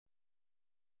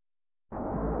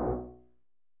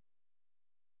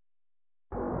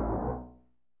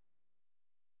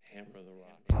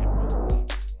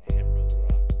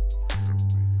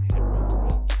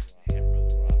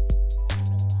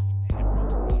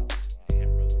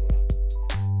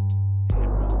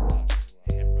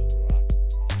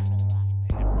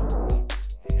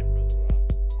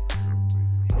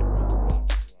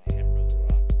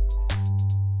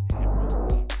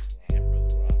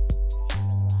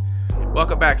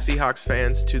Welcome back, Seahawks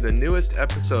fans, to the newest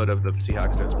episode of the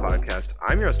Seahawks Nest podcast.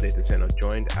 I'm your host, Nathan Sano,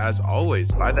 joined as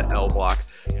always by the L block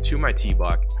to my T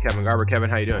block. It's Kevin Garber. Kevin,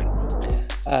 how you doing?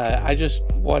 I just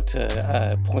want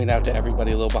to point out to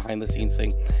everybody a little behind the scenes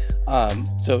thing.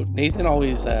 So Nathan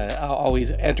always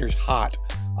enters hot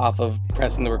off of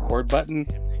pressing the record button,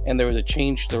 and there was a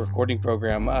change to the recording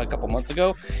program a couple months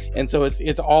ago, and so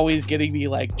it's always getting me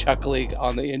like chuckling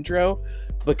on the intro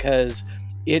because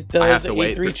it does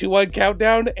a 3, 2, 1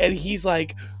 countdown, and he's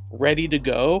like ready to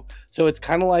go. So it's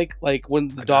kind of like when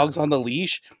the dog's on the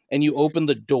leash and you open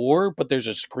the door, but there's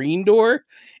a screen door,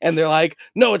 and they're like,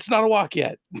 "No, it's not a walk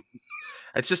yet."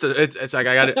 It's just it's like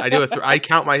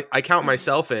I count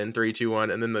myself in 3, 2,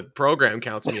 1, and then the program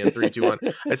counts me in 3, 2, 1.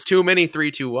 It's too many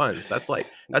 3, 2, 1s.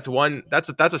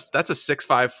 That's a 6,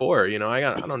 5, 4. You know, I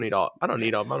don't need all. I'm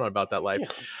not about that life. Yeah.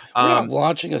 We're not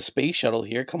launching a space shuttle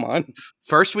here. Come on.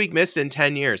 First week missed in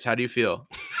 10 years. How do you feel?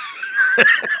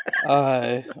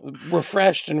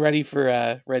 Refreshed and ready for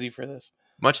this.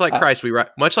 Much like Christ, we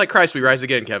rise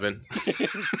again, Kevin.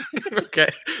 Okay,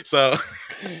 so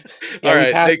all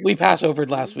right, we pass over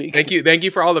last week. Thank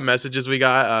you for all the messages we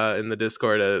got in the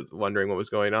Discord, wondering what was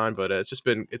going on. But it's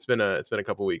been a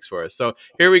couple weeks for us. So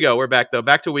here we go. We're back though,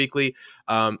 back to weekly.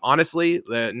 Honestly,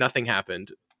 nothing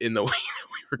happened in the week that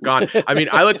we were gone. I mean,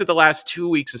 I looked at the last 2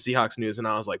 weeks of Seahawks news and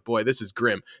I was like, boy, this is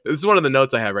grim. This is one of the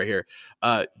notes I have right here.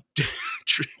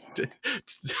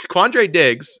 Quandre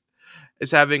Diggs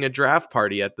is having a draft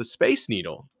party at the Space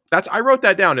Needle. I wrote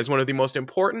that down as one of the most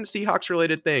important Seahawks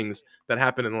related things that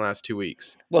happened in the last 2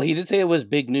 weeks. Well, he did say it was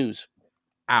big news.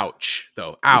 Ouch,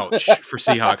 though. Ouch for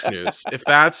Seahawks news. If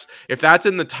that's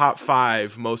in the top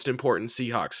 5 most important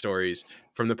Seahawks stories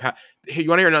from the past. Hey, you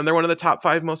want to hear another one of the top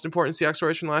 5 most important Seahawks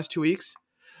stories from the last 2 weeks?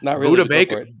 Not really.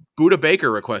 Buda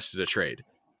Baker requested a trade.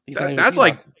 That's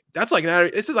like a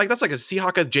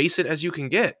Seahawk adjacent as you can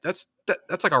get. That's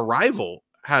like a rival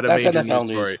had a major NFL news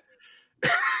story.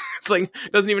 It's like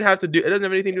it doesn't have anything to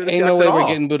do with the Seahawks at all. We're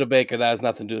getting Buda Baker. That has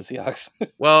nothing to do with Seahawks.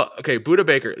 Well, okay, Buda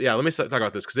Baker. Yeah, let me talk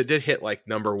about this because it did hit like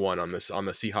number 1 on the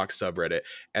Seahawks subreddit.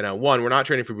 And 1, we're not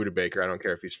trading for Buda Baker. I don't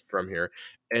care if he's from here.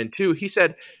 And 2, he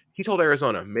told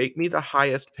Arizona, make me the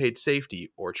highest paid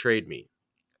safety or trade me.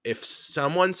 If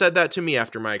someone said that to me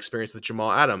after my experience with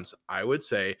Jamal Adams, I would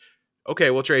say, okay,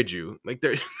 we'll trade you. Like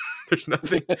there's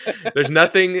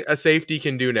nothing a safety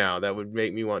can do now that would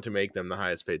make me want to make them the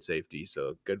highest paid safety.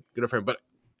 So good for him. But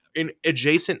in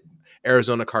adjacent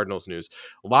Arizona Cardinals news,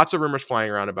 lots of rumors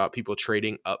flying around about people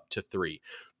trading up to 3.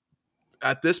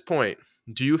 At this point,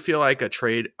 do you feel like a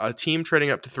team trading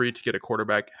up to 3 to get a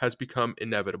quarterback has become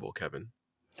inevitable, Kevin?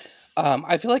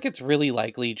 I feel like it's really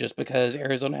likely just because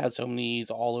Arizona has so many needs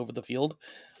all over the field.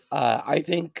 I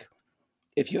think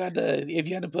if you had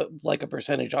to put like a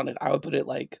percentage on it, I would put it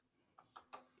like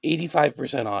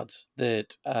 85% odds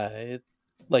that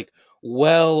like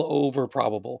well over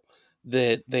probable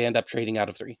that they end up trading out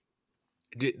of 3.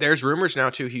 There's rumors now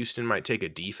too Houston might take a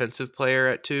defensive player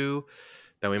at 2.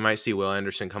 That we might see Will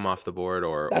Anderson come off the board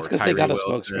or Tyree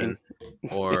Wilson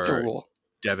or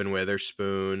Devin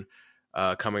Witherspoon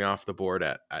coming off the board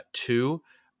at 2.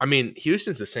 I mean,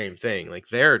 Houston's the same thing. Like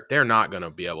they're not going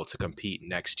to be able to compete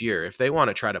next year if they want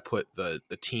to try to put the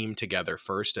team together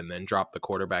first and then drop the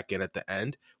quarterback in at the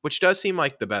end, which does seem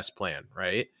like the best plan,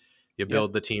 right? You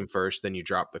build the team first, then you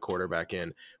drop the quarterback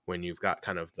in when you've got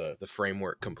kind of the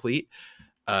framework complete.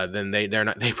 Then they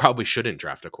probably shouldn't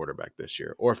draft a quarterback this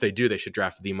year, or if they do, they should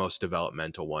draft the most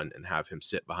developmental one and have him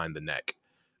sit behind the neck.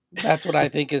 That's what I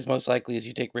think is most likely is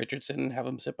you take Richardson and have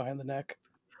him sit behind the neck.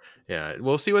 Yeah,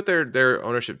 we'll see what their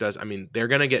ownership does. I mean, they're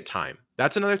going to get time.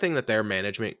 That's another thing that their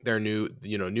management, their new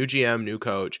GM, new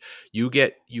coach, you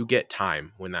get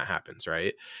time when that happens,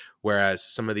 right? Whereas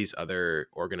some of these other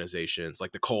organizations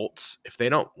like the Colts, if they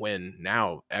don't win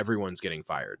now, everyone's getting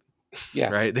fired. Yeah.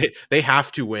 Right. They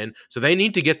have to win. So they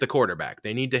need to get the quarterback.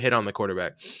 They need to hit on the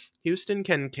quarterback. Houston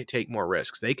can take more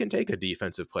risks. They can take a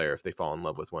defensive player if they fall in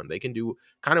love with one. They can do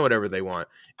kind of whatever they want.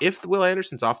 If Will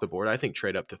Anderson's off the board, I think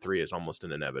trade up to 3 is almost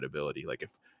an inevitability. Like if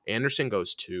Anderson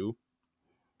goes 2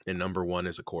 and number 1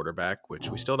 is a quarterback, which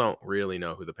we still don't really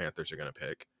know who the Panthers are going to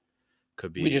pick.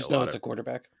 Could be. We just know it's a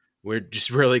quarterback. We're just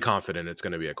really confident it's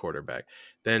going to be a quarterback.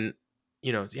 Then,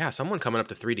 someone coming up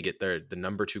to 3 to get the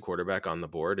number 2 quarterback on the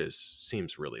board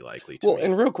seems really likely to me.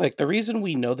 And real quick, the reason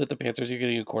we know that the Panthers are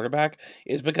getting a quarterback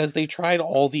is because they tried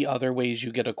all the other ways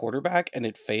you get a quarterback and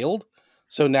it failed.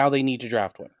 So now they need to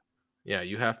draft one. Yeah,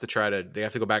 they have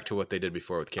to go back to what they did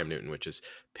before with Cam Newton, which is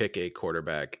pick a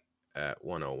quarterback at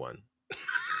 101.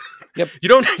 Yep. You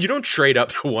don't trade up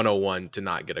to 101 to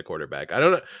not get a quarterback. I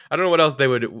don't know what else they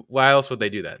would. Why else would they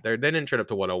do that? They didn't trade up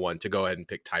to 101 to go ahead and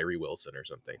pick Tyree Wilson or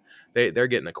something. They're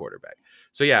getting a quarterback.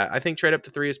 So yeah, I think trade up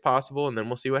to 3 is possible, and then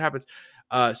we'll see what happens.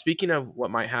 Speaking of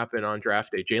what might happen on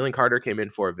draft day, Jalen Carter came in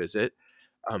for a visit.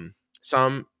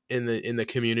 Some in the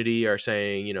community are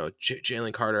saying,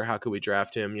 Jalen Carter, how could we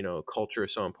draft him? Culture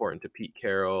is so important to Pete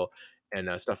Carroll and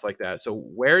stuff like that. So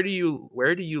where do you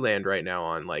land right now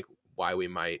on like why we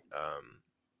might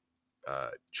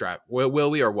draft?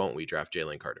 Will we or won't we draft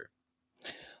Jalen Carter?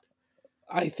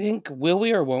 I think will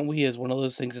we or won't we is one of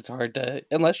those things it's hard to,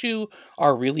 unless you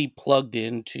are really plugged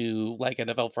into like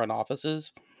NFL front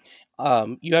offices.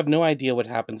 You have no idea what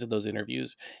happens in those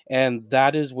interviews, and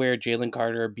that is where Jalen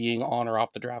Carter being on or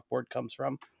off the draft board comes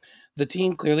from. The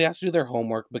team clearly has to do their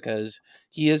homework because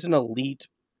he is an elite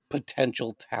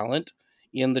potential talent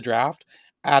in the draft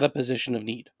at a position of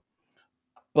need.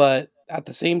 But at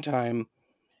the same time,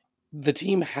 the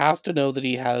team has to know that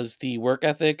he has the work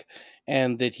ethic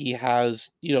and that he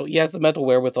has the mental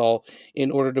wherewithal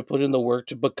in order to put in the work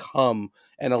to become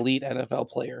an elite NFL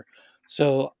player.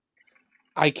 So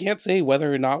I can't say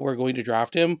whether or not we're going to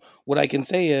draft him. What I can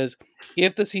say is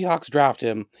if the Seahawks draft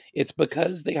him, it's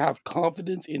because they have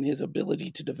confidence in his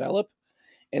ability to develop.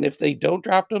 And if they don't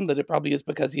draft him, then it probably is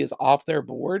because he is off their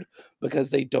board because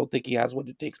they don't think he has what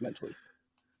it takes mentally.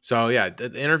 So yeah,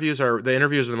 the interviews are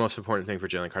the most important thing for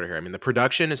Jalen Carter here. I mean, the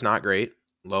production is not great,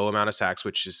 low amount of sacks,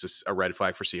 which is just a red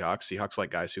flag for Seahawks. Seahawks like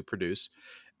guys who produce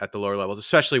at the lower levels,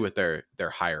 especially with their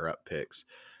higher up picks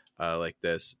like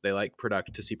this. They like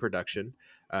to see production.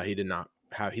 He doesn't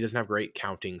have great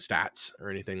counting stats or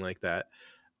anything like that.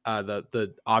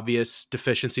 The obvious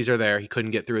deficiencies are there. He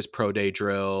couldn't get through his pro day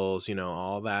drills,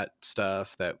 all that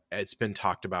stuff that it's been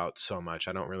talked about so much.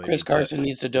 I don't really Chris need to Carson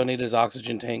needs to donate his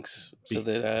oxygen tanks so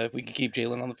be, that we can keep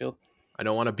Jalen on the field. I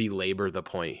don't want to belabor the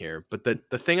point here, but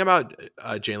the thing about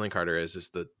Jalen Carter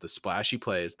is the splashy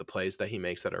plays, the plays that he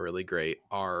makes that are really great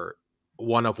are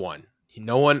one of one.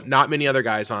 Not many other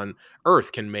guys on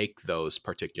earth can make those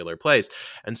particular plays.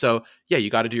 And so, yeah, you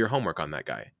got to do your homework on that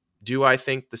guy. Do I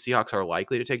think the Seahawks are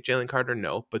likely to take Jalen Carter?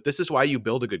 No, but this is why you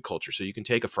build a good culture. So you can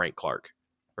take a Frank Clark,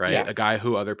 right? Yeah. A guy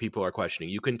who other people are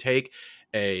questioning. You can take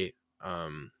a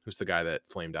who's the guy that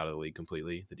flamed out of the league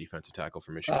completely, the defensive tackle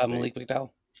for Michigan State. Malik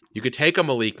McDowell. You could take a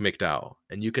Malik McDowell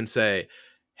and you can say,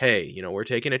 hey, we're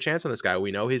taking a chance on this guy. We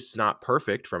know he's not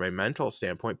perfect from a mental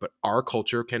standpoint, but our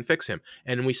culture can fix him.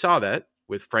 And we saw that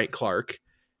with Frank Clark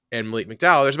and Malik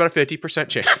McDowell. There's about a 50%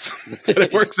 chance that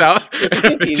it works out.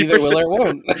 It either will or it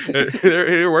won't.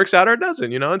 It works out or it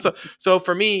doesn't, And so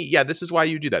for me, yeah, this is why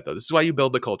you do that, though. This is why you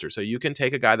build the culture. So you can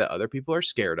take a guy that other people are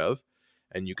scared of,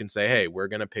 and you can say, hey, we're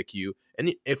going to pick you.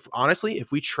 And if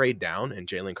we trade down and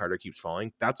Jalen Carter keeps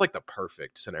falling, that's like the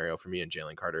perfect scenario for me and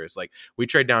Jalen Carter is like we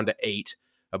trade down to 8,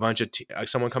 a bunch of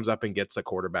someone comes up and gets a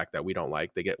quarterback that we don't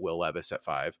like. They get Will Levis at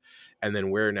 5. And then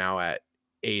we're now at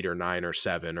 8 or 9 or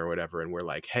 7 or whatever. And we're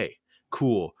like, hey,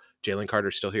 cool. Jalen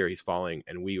Carter's still here. He's falling.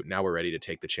 And we're ready to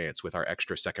take the chance with our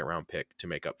extra second round pick to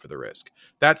make up for the risk.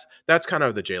 That's kind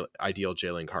of the ideal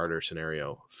Jalen Carter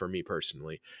scenario for me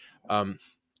personally.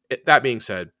 That being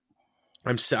said,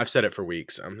 I've said it for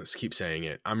weeks. I'm just keep saying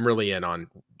it. I'm really in on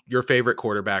your favorite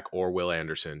quarterback or Will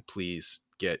Anderson. Please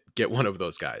get one of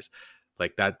those guys.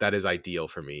 Like that is ideal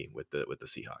for me with the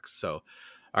Seahawks. So,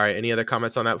 all right. Any other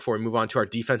comments on that before we move on to our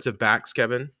defensive backs,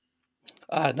 Kevin?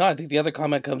 No, I think the other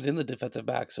comment comes in the defensive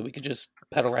back, so we could just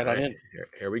pedal right on in.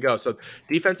 Here we go. So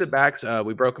defensive backs,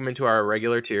 we broke them into our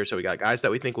regular tier. So we got guys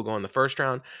that we think will go in the first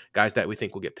round, guys that we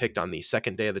think will get picked on the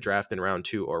second day of the draft in round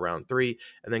 2 or round 3,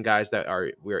 and then guys that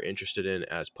we're interested in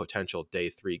as potential day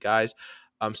 3 guys.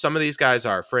 Some of these guys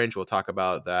are fringe. We'll talk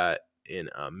about that in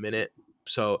a minute.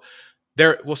 So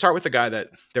we'll start with the guy that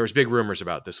there was big rumors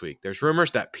about this week. There's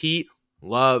rumors that Pete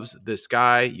loves this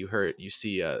guy. You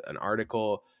see an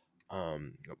article.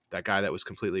 That guy that was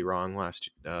completely wrong last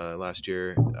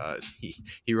year.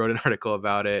 He wrote an article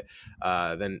about it.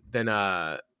 But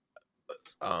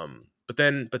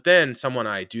then someone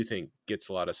I do think gets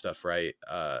a lot of stuff right.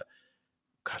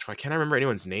 Gosh, why can't I remember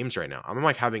anyone's names right now? I'm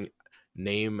like having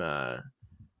name.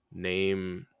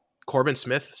 Corbin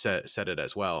Smith said it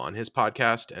as well on his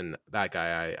podcast, and that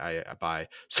guy I buy.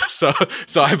 So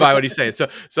I buy what he's saying.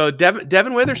 So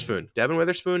Devin Witherspoon. Devin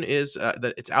Witherspoon is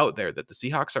that it's out there that the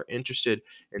Seahawks are interested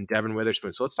in Devin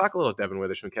Witherspoon. So let's talk a little Devin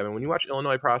Witherspoon, Kevin. When you watch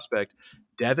Illinois prospect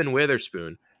Devin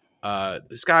Witherspoon,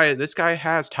 this guy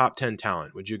has top 10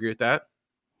 talent. Would you agree with that?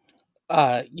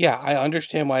 Yeah, I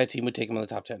understand why a team would take him in the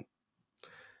top 10.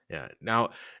 Yeah.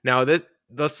 Now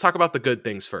let's talk about the good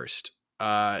things first.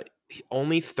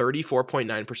 Only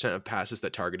 34.9% of passes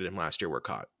that targeted him last year were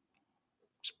caught.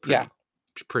 It's Yeah.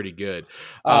 pretty good.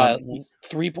 Uh, He,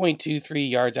 3.23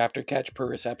 yards after catch per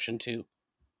reception too.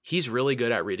 he's really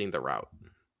good at reading the route.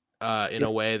 In Yep.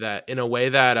 a way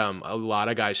that a lot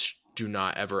of guys do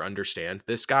not ever understand.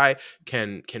 This guy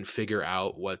can figure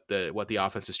out what the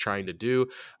offense is trying to do,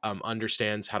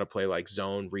 understands how to play like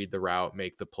zone, read the route,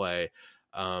 make the play.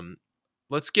 Um,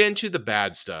 let's get into the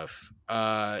bad stuff.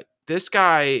 This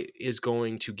guy is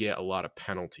going to get a lot of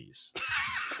penalties.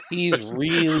 He's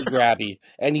really grabby,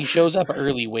 and he shows up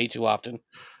early way too often.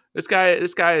 This guy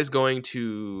is going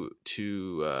to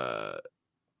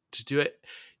do it.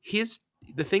 He's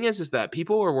the thing is that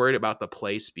people were worried about the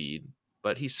play speed,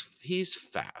 but he's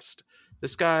fast.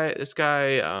 This guy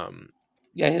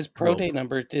Yeah, will his pro day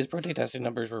testing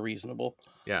numbers were reasonable.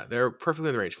 yeah, they're perfectly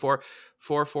in the range.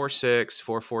 4.46,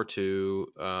 4.42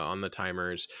 on the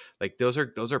timers. Like those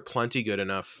are plenty good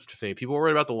enough to think. People were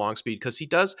worried about the long speed because he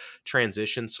does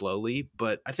transition slowly,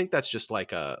 but I think that's just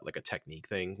like a technique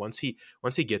thing. Once he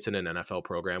gets in an NFL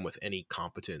program with any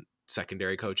competent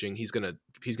secondary coaching, he's gonna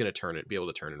be able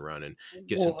to turn and run and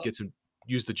Well, get some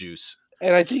use the juice.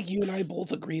 and I think you and I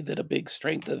both agree that a big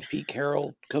strength of Pete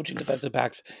Carroll coaching defensive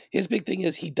backs, his big thing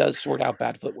is he does sort out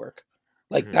bad footwork.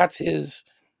 Like Mhm.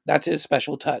 that's his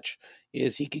special touch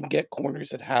is he can get corners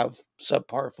that have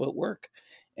subpar footwork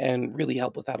and really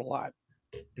help with that a lot.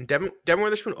 And Devin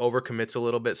Witherspoon overcommits a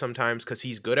little bit sometimes because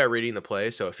he's good at reading the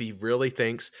play. So if he really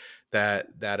thinks that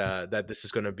this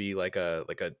is going to be like a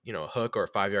hook or a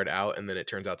 5 yard out, and then it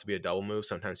turns out to be a double move,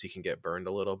 sometimes he can get burned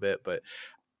a little bit. But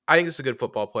I think this is a good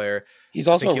football player. He's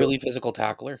I also think a he'll really physical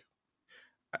tackler.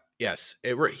 yes.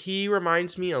 He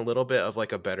reminds me a little bit of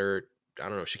like a better I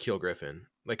don't know Shaquille Griffin.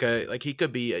 Like he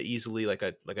could be easily like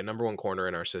a number one corner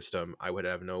in our system. I would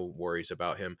have no worries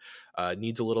about him.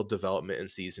 Needs a little development and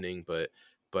seasoning, but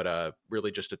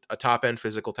really just a top end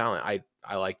physical talent.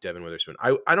 I like Devin Witherspoon.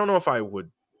 I don't know if I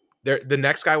would. The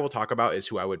next guy we'll talk about is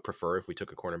who I would prefer if we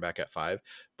took a cornerback at 5.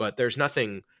 But there's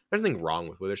nothing wrong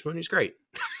with Witherspoon. He's great.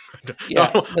 No, Yeah,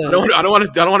 I don't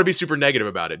want to be super negative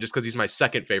about it just because he's my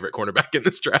second favorite cornerback in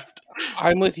this draft.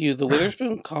 I'm with you. The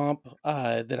Witherspoon comp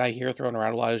that I hear thrown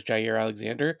around a lot is Jair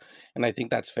Alexander, and I think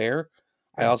that's fair.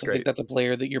 I Yeah, it's also think great. that's a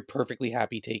player that you're perfectly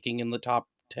happy taking in the top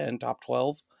 10, top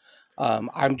 12.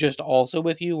 I'm just also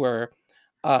with you where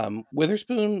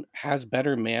Witherspoon has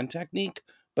better man technique,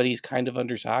 but he's kind of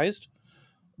undersized.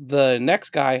 The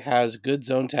next guy has good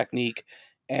zone technique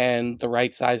and the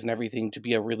right size and everything to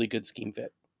be a really good scheme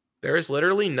fit. There is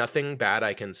literally nothing bad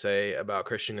I can say about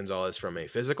Christian Gonzalez from a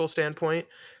physical standpoint.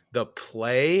 The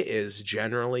play is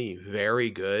generally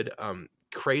very good.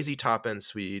 Crazy top end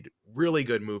speed, really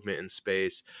good movement in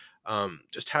space.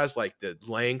 Just has like the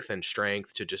length and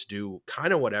strength to just do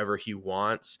kind of whatever he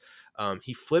wants.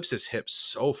 He flips his hips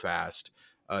so fast.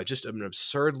 Just an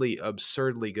absurdly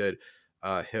good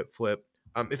hip flip.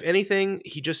 If anything,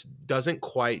 he just doesn't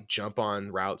quite jump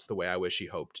on routes the way I wish he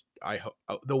hoped.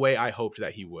 The way I hoped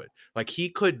that he would. Like he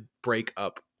could break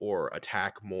up or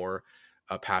attack more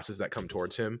passes that come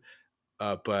towards him.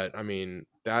 But I mean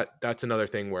that's another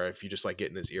thing where if you just like get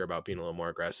in his ear about being a little more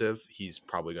aggressive, he's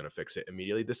probably going to fix it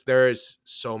immediately. There is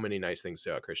so many nice things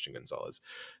about Christian Gonzalez.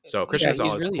 So Christian Yeah, he's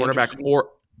Gonzalez, really cornerback interesting. or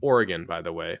Oregon, by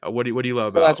the way. What do you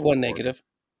love So that's about one Oregon? negative.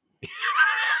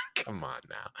 Come on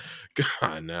now, come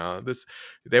on now.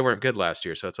 They weren't good last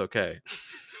year, so it's okay.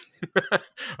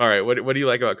 All right, what do you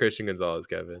like about Christian Gonzalez,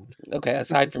 Kevin? Okay,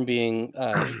 aside from being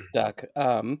stuck,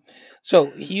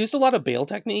 so he used a lot of bail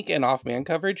technique and off man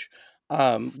coverage,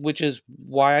 which is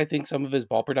why I think some of his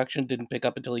ball production didn't pick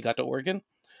up until he got to Oregon.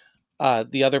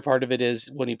 The other part of it is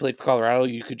when he played for Colorado,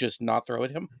 you could just not throw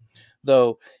at him.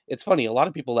 Though it's funny, a lot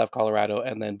of people left Colorado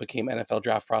and then became NFL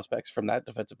draft prospects from that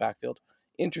defensive backfield.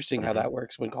 Interesting how Hmm. that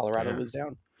works when Colorado Yeah, was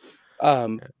down.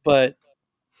 yeah. But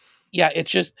yeah,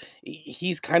 it's just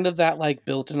he's kind of that like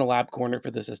built in a lab corner for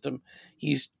the system.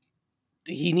 He's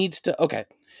he needs to okay.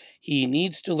 He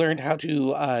needs to learn how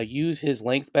to use his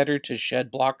length better to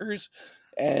shed blockers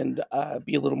and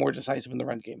be a little more decisive in the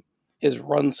run game. His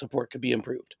run support could be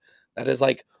improved. That is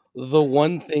like the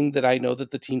one thing that I know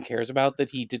that the team cares about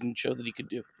that he didn't show that he could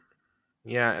do.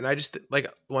 Yeah, and I just like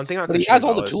one thing on But he Christian has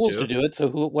all the Gonzalez tools to too do it, so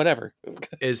whatever.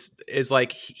 is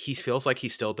like he feels like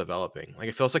he's still developing. Like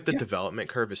it feels like the Yeah. development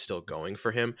curve is still going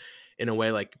for him in a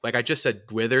way like I just said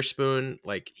Witherspoon,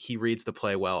 like he reads the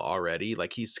play well already.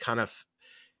 Like he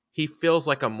feels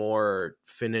like a more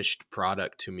finished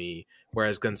product to me.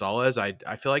 Whereas Gonzalez, I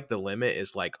feel like the limit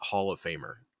is like Hall of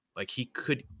Famer. Like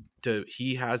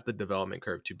he has the development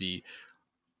curve to be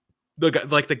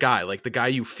the guy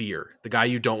you fear, the guy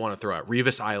you don't want to throw out.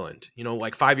 Revis Island.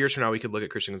 Like 5 years from now, we could look at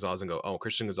Christian Gonzalez and go, "Oh,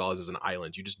 Christian Gonzalez is an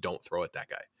island. You just don't throw at that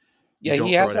guy." You Yeah, he don't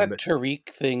throw has it in. that Tariq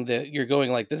thing that you're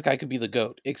going like, this guy could be the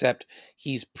GOAT, except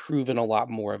he's proven a lot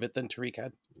more of it than Tariq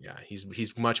had. Yeah,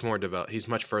 he's much more developed. He's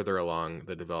much further along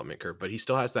the development curve, but he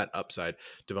still has that upside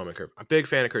development curve. I'm a big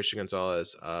fan of Christian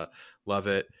Gonzalez. Love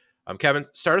it. Kevin,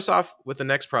 start us off with the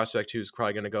next prospect who's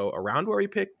probably going to go around where we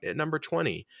picked at number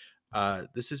 20.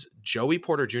 This is Joey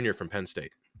Porter Jr. from Penn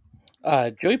State.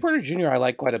 Joey Porter Jr. I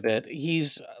like quite a bit.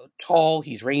 He's tall,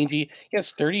 he's rangy. He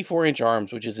has 34-inch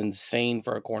arms, which is insane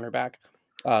for a cornerback.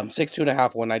 6'2" and a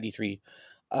half, 193.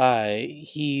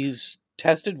 He's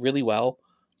tested really well.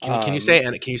 Can you Um, say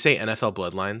NFL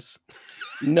bloodlines?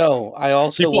 no, I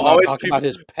also People will not always talk about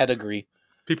his pedigree.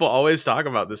 people always talk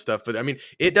about this stuff, but I mean,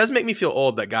 it does make me feel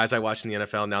old that guys I watch in the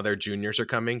NFL now their juniors are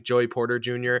coming. Joey Porter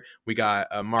Jr. We got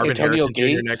Marvin Antonio Harrison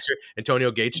Jr. next Gates. year.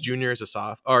 Antonio Gates Jr. is a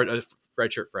soft or a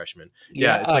redshirt freshman.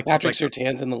 Yeah, Yeah, it's Patrick like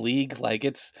Surtain's in the league. Like,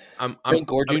 it's I'm I'm Frank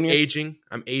Gore I'm Jr. aging.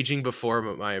 I'm aging before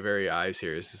my very eyes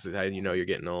here. This is how you know you're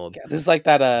getting old. Yeah, this is like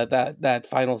that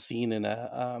final scene in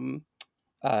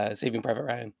Saving Private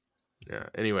Ryan. Yeah.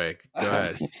 Anyway, go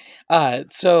Um,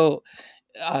 ahead. so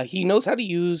he knows how to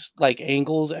use like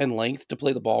angles and length to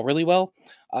play the ball really well.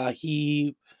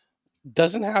 He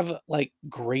doesn't have like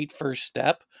great first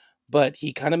step, but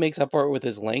he kind of makes up for it with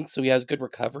his length. So he has good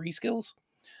recovery skills.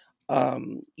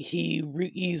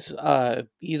 He's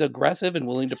aggressive and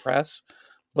willing to press,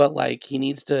 but like he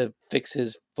needs to fix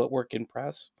his footwork in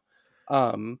press.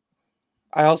 Um,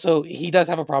 he does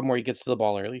have a problem where he gets to the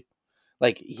ball early.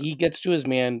 Like he gets to his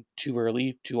man too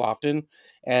early, too often,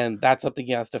 and that's something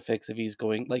he has to fix if he's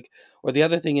going like. Or the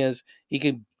other thing is he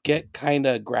can get kind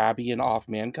of grabby and off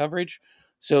man coverage,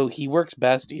 so he works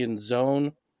best in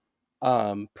zone,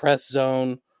 press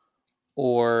zone,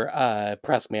 or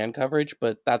press man coverage.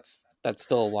 But that's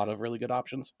still a lot of really good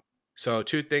options. So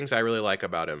two things I really like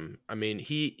about him. I mean,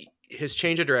 his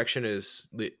change of direction is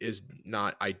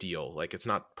not ideal. Like it's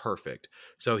not perfect.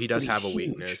 So he But does he's have a huge.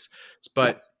 weakness.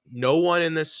 But no one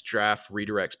in this draft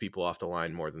redirects people off the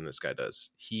line more than this guy does.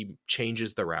 He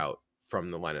changes the route from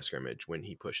the line of scrimmage when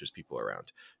he pushes people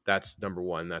around. That's number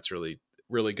one. That's really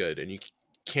really good. And you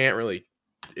can't really.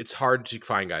 It's hard to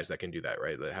find guys that can do that,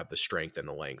 right? That have the strength and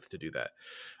the length to do that.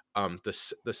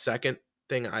 The second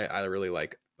thing I really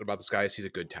like about this guy is he's a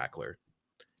good tackler.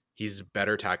 He's a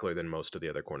better tackler than most of the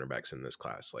other cornerbacks in this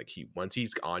class. Like once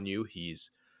he's on you, he's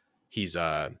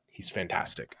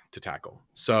fantastic to tackle.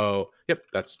 So yep,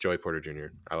 that's Joey Porter Jr.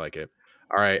 I like it.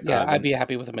 All right, Yeah, I'd be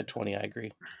happy with him at 20. I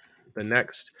agree. the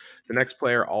next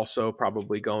player also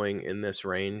probably going in this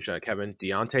range, Kevin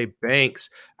Deontay Banks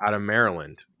out of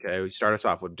Maryland. Okay, we start us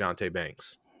off with Deontay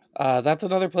Banks. That's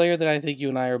another player that I think you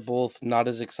and I are both not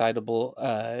excited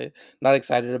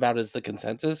about as the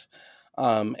consensus.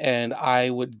 And I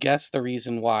would guess the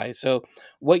reason why. So,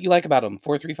 what you like about him?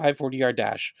 4.35 40-yard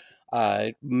dash,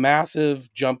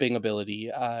 massive jumping ability.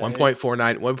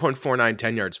 1.49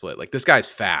 10-yard split. Like this guy's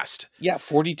fast. Yeah,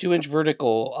 42-inch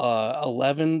vertical,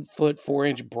 11-foot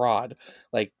 4-inch broad.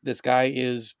 Like this guy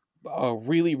is a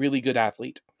really really good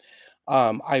athlete.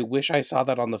 I wish I saw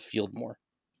that on the field more.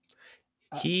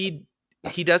 Uh,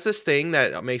 He does this thing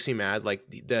that makes me mad, like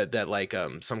that like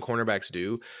some cornerbacks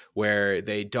do, where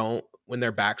they don't when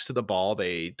their backs to the ball,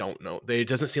 they don't know. It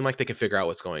doesn't seem like they can figure out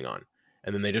what's going on,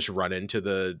 and then they just run into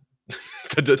the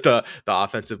the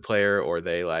offensive player, or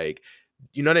they like,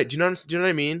 do you know what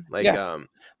I mean? yeah.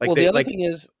 Like Well, the they other like thing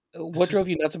is, this what drove is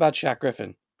you nuts about Shaq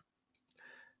Griffin?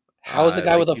 How is a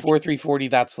guy like with a you 4.340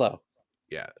 that slow?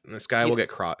 yeah, and You this guy will get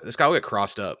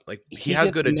crossed up. Like he He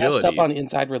has gets good messed up agility, on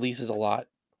inside releases a lot.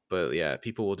 but yeah,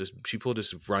 people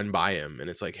just run by him, and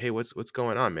it's like, hey, what's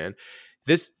going on, man?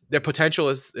 The potential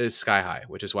is sky high,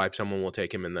 which is why someone will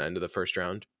take him in the end of the first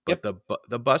round. But Yep.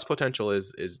 the bust potential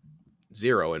is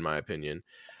zero in my opinion.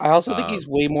 I also think Um, he's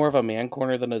way more of a man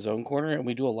corner than a zone corner, and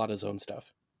we do a lot of zone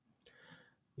stuff.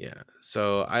 yeah,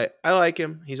 so I like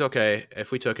him. He's okay.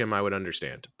 If we took him, I would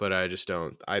understand, but I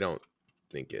don't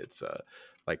think it's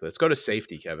like let's go to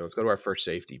safety, Kevin. Let's go to our first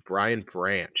safety, Brian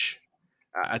Branch.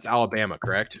 That's Alabama,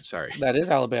 correct? Sorry. That is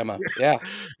Alabama. Yeah.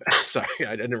 Sorry,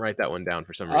 I didn't write that one down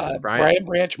for some reason. Brian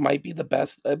Branch might be the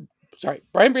best.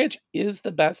 Brian Branch is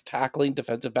the best tackling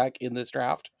defensive back in this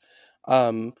draft.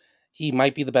 Um, he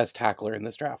might be the best tackler in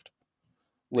this draft,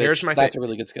 Here's which my thing. that's a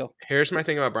really good skill. Here's my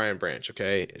thing about Brian Branch.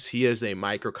 Okay, is he is a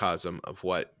microcosm of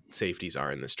what safeties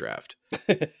are in this draft,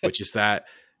 which is that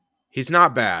he's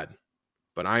not bad,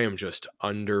 but I am just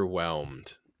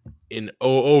underwhelmed in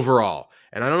overall.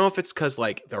 And I don't know if it's because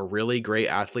like the really great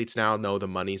athletes now know the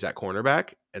money's at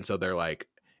cornerback, and so they're like,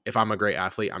 if I'm a great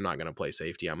athlete, I'm not going to play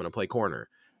safety. I'm going to play corner,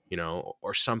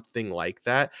 or something like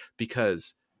that.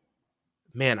 Because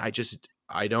man, I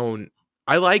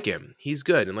I like him. He's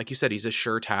good, and like you said, he's a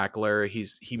sure tackler.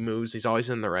 He moves. He's always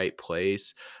in the right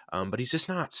place, but he's just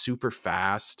not super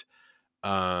fast.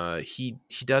 He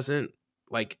doesn't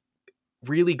like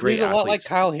really He was great a lot like athletes.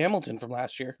 Kyle Hamilton from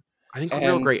last year, I think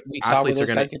real and great we saw where athletes are those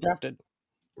gonna guys get drafted.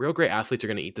 real great athletes are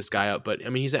gonna eat this guy up. But I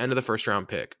mean, he's the end of the first round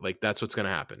pick. Like that's what's gonna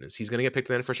happen is he's gonna get picked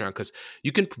in the first round because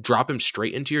you can drop him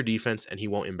straight into your defense and he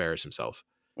won't embarrass himself.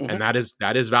 Hmm. And that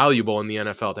is valuable in the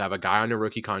NFL to have a guy on a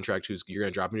rookie contract who's you're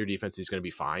gonna drop in your defense. And he's gonna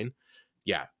be fine.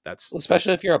 Yeah,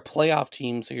 Especially that's if you're a playoff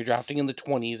team, so you're drafting in the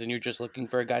 20s and you're just looking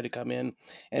for a guy to come in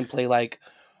and play like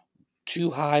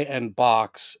too high and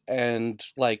box and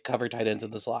like cover tight ends in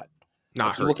the slot. Like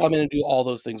not he will hurt come you. in and do all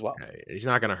those things well. Okay, he's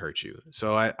not going to hurt you.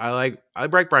 So I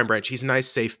like Brian Branch. He's a nice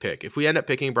safe pick. If we end up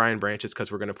picking Brian Branch, it's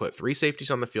because we're going to put 3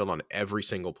 safeties on the field on every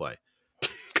single play.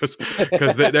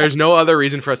 Because there's no other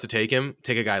reason for us to take him.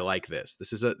 Take a guy like this.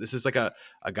 This is like a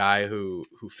guy who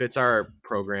fits our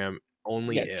program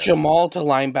only Yeah, if. Jamal to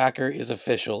linebacker is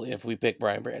official if we pick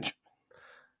Brian Branch.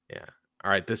 Yeah. All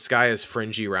right. This guy is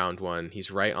fringy round 1. He's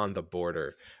right on the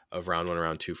border of round 1 and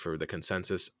round 2 for the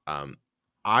consensus.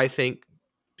 I think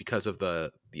because of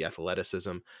the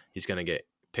athleticism, he's going to get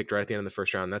picked right at the end of the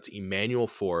first round. That's Emmanuel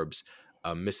Forbes,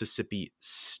 Mississippi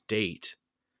State.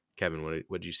 Kevin,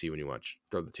 what did you see when you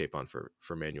throw the tape on for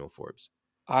Emmanuel Forbes?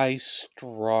 I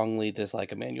strongly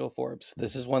dislike Emmanuel Forbes.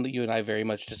 This is one that you and I very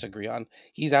much disagree on.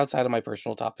 He's outside of my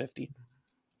personal top 50.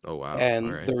 Oh, wow. All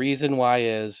And right. the reason why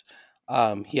is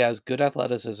he has good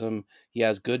athleticism, he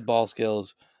has good ball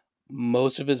skills.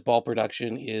 Most of his ball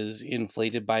production is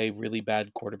inflated by really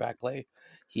bad quarterback play.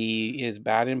 He is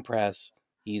bad in press,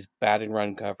 he's bad in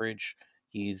run coverage,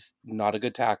 he's not a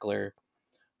good tackler.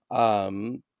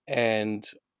 And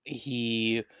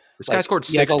he This guy scored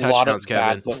he has a 6 lot of touchdowns, bad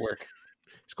Kevin. footwork.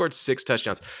 Scored 6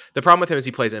 touchdowns. The problem with him is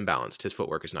he plays imbalanced. His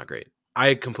footwork is not great.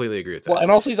 I completely agree with Well, that,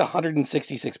 and also he's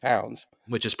 166 pounds.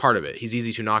 which is part of it. He's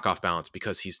easy to knock off balance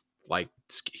because he's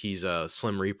a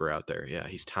slim reaper out there. Yeah,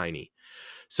 he's tiny.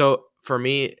 So for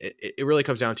me, it really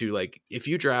comes down to like if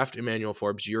you draft Emmanuel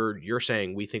Forbes, you're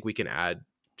saying we think we can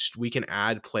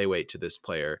add play weight to this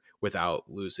player without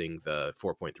losing the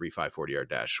 4.35 40-yard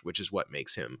dash, which is what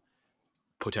makes him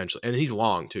potentially, and he's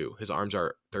long too. His arms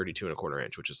are 32 and a quarter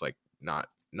inch, which is like not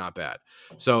bad.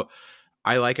 So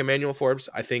I like Emmanuel Forbes.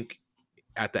 I think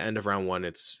at the end of round 1,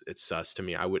 it's sus to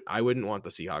me. I wouldn't want the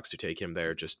Seahawks to take him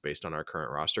there just based on our current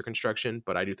roster construction,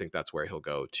 but I do think that's where he'll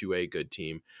go to a good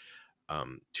team,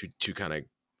 to kind of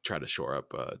try to shore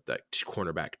up that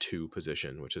cornerback 2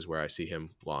 position, which is where I see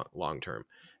him long term.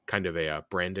 Kind of a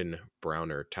Brandon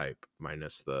Browner type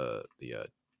minus the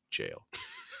jail.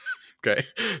 Okay,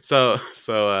 so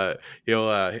he'll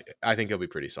I think he'll be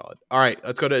pretty solid. All right,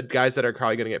 let's go to guys that are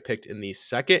probably going to get picked in the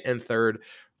second and third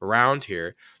round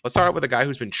here. Let's start out with a guy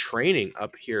who's been training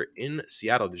up here in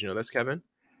Seattle. Did you know this, Kevin?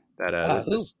 That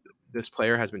Who? this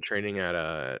player has been training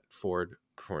at Ford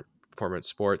Performance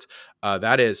Sports.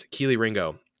 That is Keely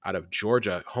Ringo out of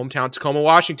Georgia, hometown Tacoma,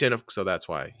 Washington. So that's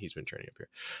why he's been training up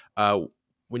here.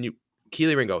 When you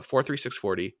Keely Ringo, 4.36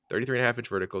 40, 33 and a half inch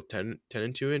vertical, 10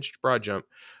 and 2 inch broad jump,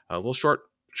 a little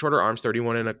shorter arms,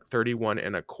 31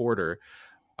 and a quarter.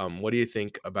 What do you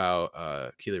think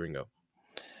about Keely Ringo?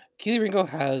 Keely Ringo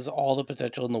has all the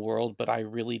potential in the world, but I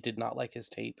really did not like his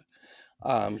tape.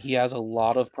 He has a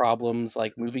lot of problems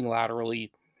like moving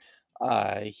laterally.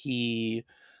 He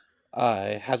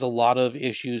has a lot of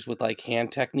issues with like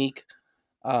hand technique.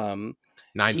 Um,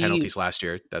 9 he penalties last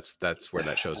year. That's where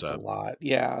that shows that's a up. lot.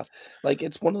 Yeah. Like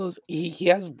it's one of those he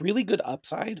has really good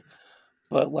upside,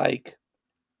 but like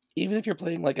even if you're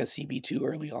playing like a CB2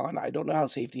 early on, I don't know how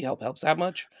safety helps that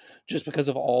much just because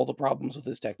of all the problems with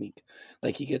his technique.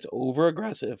 Like he gets over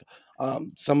aggressive.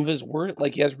 Some of his work,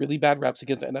 like he has really bad reps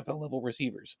against NFL level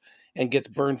receivers and gets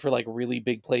burned for like really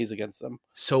big plays against them.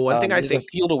 So one thing I His think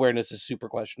field awareness is super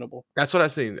questionable. that's what I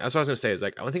was thinking. That's what I was going to say is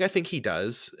like, one thing I think he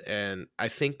does. And I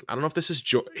don't know if this is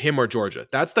him or Georgia.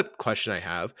 That's the question I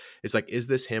have is like, is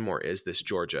this him or is this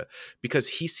Georgia? Because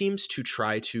he seems to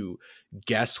try to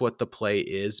guess what the play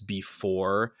is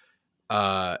before,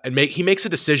 he makes a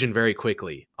decision very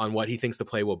quickly on what he thinks the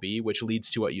play will be, which leads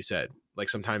to what you said. Like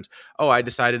sometimes, oh, I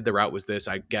decided the route was this.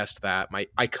 I guessed that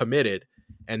I committed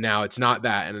and now it's not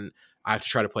that. And I have to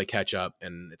try to play catch up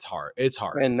and it's hard. It's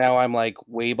hard. And now I'm like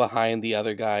way behind the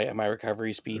other guy and my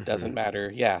recovery speed doesn't Mhm. matter.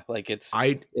 Yeah, like it's a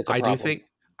I do problem. think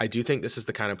I do think this is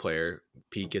the kind of player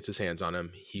Pete gets his hands on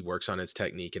him. He works on his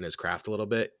technique and his craft a little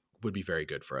bit. Would be very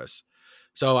good for us.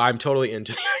 So I'm totally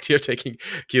into the idea of taking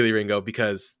Keely Ringo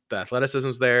because the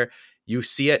athleticism's there. You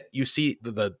see it. You see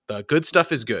the good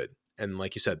stuff is good, and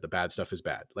like you said, the bad stuff is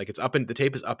bad. Like it's the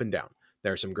tape is up and down.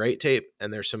 There's some great tape,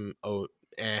 and there's some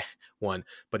one,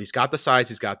 but he's got the size,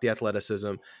 he's got the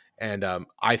athleticism, and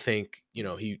I think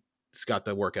he's got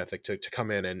the work ethic to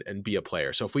come in and be a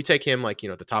player. So if we take him like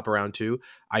at the top of round 2,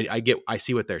 I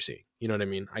see what they're seeing. You know what I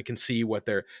mean? I can see what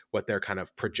they're kind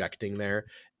of projecting there,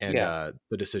 and Yeah,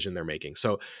 the decision they're making.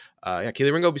 So yeah,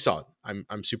 Kelee Ringo will be solid.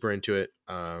 I'm super into it.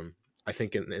 I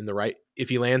think in the right, if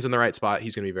he lands in the right spot,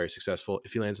 he's going to be very successful.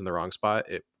 If he lands in the wrong spot,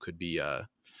 it could be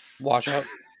washout.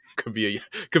 could be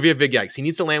a big yikes. He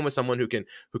needs to land with someone who can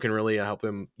really help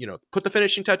him, put the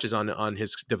finishing touches on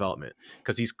his development,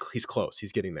 because he's close.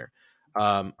 He's getting there.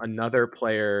 Another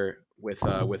player with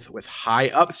high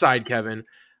upside, Kevin,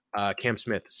 Cam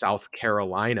Smith, South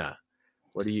Carolina.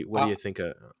 What do you think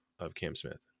of Cam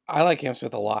Smith? I like Cam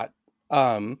Smith a lot.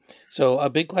 So a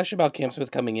big question about Cam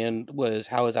Smith coming in was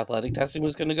how his athletic testing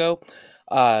was going to go.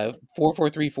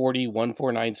 4.43 40,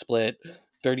 1.49 split,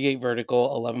 38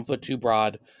 vertical, 11 foot 2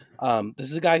 broad. This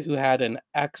is a guy who had an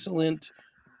excellent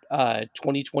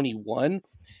 2021,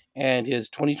 and his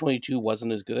 2022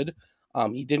 wasn't as good.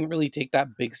 He didn't really take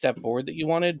that big step forward that you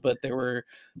wanted, but there were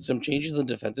some changes in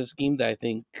the defensive scheme that I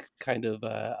think kind of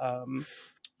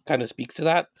speaks to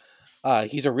that.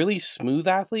 He's a really smooth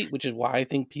athlete, which is why I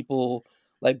think people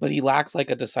like, but he lacks like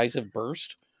a decisive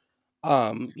burst.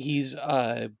 He's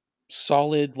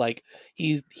solid, like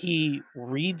he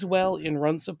reads well in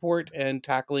run support and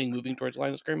tackling, moving towards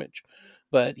line of scrimmage,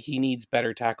 but he needs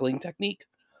better tackling technique.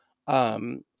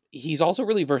 He's also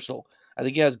really versatile. I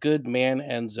think he has good man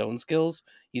and zone skills.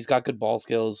 He's got good ball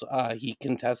skills. He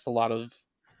contests a lot of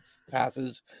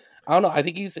passes. I don't know. I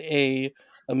think he's a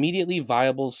immediately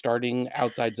viable starting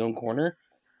outside zone corner.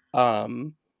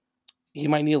 Um, he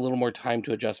might need a little more time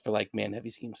to adjust for like man heavy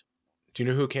schemes. Do you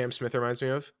know who Cam Smith reminds me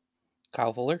of?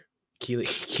 Kyle Fuller.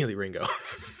 Kelee Ringo.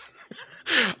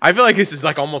 I feel like this is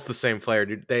like almost the same player,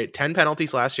 dude. They 10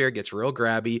 penalties last year, gets real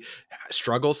grabby,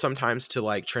 struggles sometimes to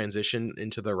like transition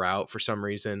into the route for some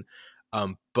reason.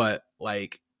 But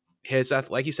like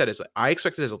like you said, I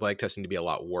expected his athletic testing to be a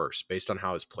lot worse based on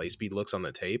how his play speed looks on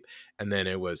the tape, and then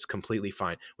it was completely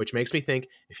fine, which makes me think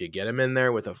if you get him in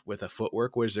there with a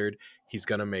footwork wizard, he's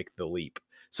gonna make the leap.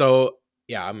 So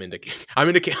yeah, I'm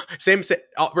into same.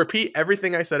 I'll repeat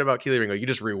everything I said about Kelee Ringo. You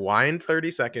just rewind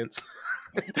 30 seconds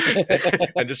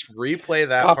and just replay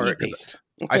that Copy part, because paste.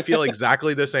 I feel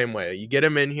exactly the same way. You get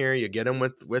him in here, you get him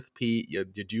with Pete, you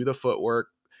do the footwork,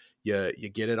 you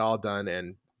get it all done,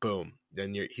 and boom,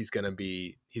 then he's gonna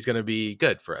be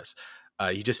good for us.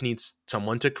 He just needs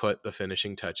someone to put the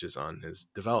finishing touches on his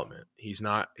development. He's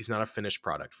not a finished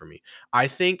product for me. I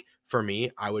think for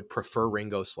me, I would prefer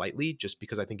Ringo slightly, just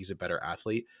because I think he's a better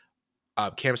athlete.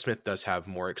 Cam Smith does have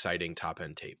more exciting top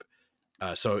end tape.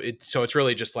 So it's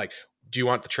really just like, do you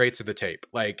want the traits or the tape?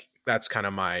 Like that's kind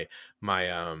of my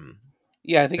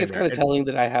Yeah, I think thing it's there. kind of telling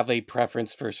that I have a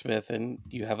preference for Smith and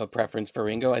you have a preference for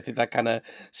Ringo. I think that kind of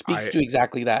speaks I to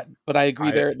exactly that. But I agree,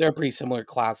 I they're a pretty similar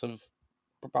class of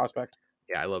prospect.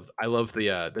 yeah, I love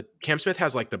the Cam Smith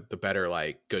has like the better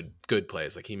like good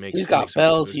plays. Like he He's makes got some good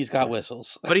bells, plays. he's got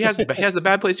whistles. But he has the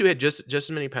bad plays too. He had just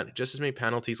as many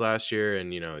penalties last year,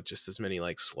 and just as many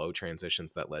like slow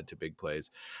transitions that led to big plays.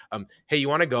 Hey, you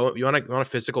want a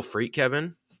physical freak,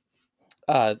 Kevin?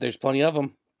 There's plenty of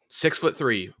them.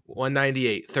 6'3",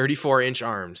 198, 34-inch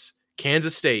arms.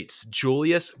 Kansas State's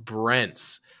Julius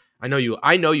Brents. I know you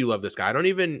love this guy. I don't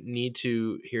even need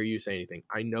to hear you say anything.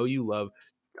 I know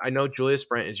Julius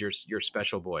Brent is your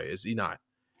special boy, is he not?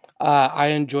 I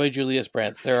enjoy Julius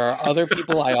Brents. There are other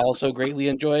people I also greatly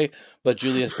enjoy, but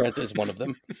Julius Brents is one of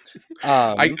them.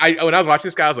 I when I was watching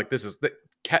this guy, I was like, this is the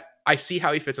I see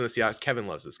how he fits in the Seahawks. Kevin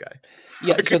loves this guy.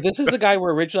 Yeah, so this is the guy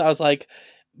where originally I was like,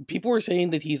 people were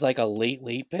saying that he's like a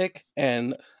late pick,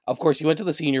 and of course he went to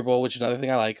the Senior Bowl, which is another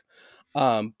thing I like.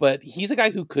 But he's a guy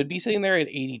who could be sitting there at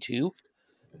 82,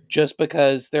 just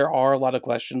because there are a lot of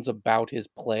questions about his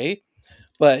play.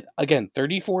 But again,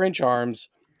 34-inch arms,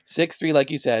 6'3", like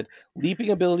you said,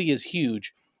 leaping ability is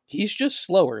huge. He's just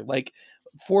slower, like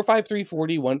 4.53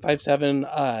 40,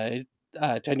 1.57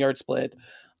 10-yard split.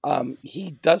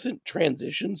 He doesn't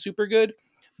transition super good,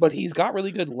 but he's got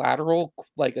really good lateral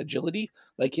like agility,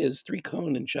 like his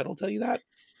 3-cone and shed will tell you that.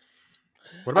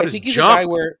 What about I his think he's a guy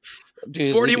jump? where dude,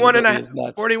 his leaping 41 and ability a is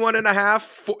nuts. 41 and a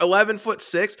half,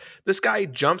 11'6". This guy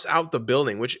jumps out the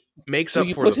building, which makes So up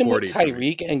you for the put him with 40 for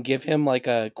me. Tyreek and give him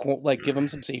give him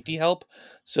some safety help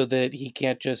so that he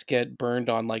can't just get burned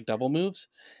on like double moves.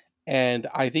 And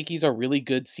I think he's a really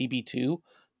good CB2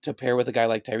 to pair with a guy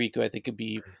like Tyreek, who I think could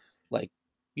be like,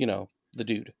 the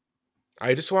dude.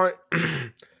 I just want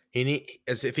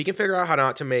as if he can figure out how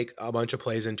not to make a bunch of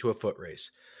plays into a foot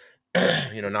race.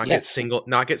 Not Yes.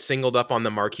 get singled up on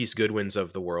the Marquise Goodwins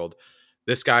of the world.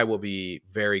 this guy will be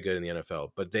very good in the NFL.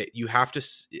 But you have to,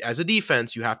 as a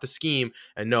defense, you have to scheme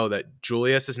and know that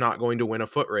Julius is not going to win a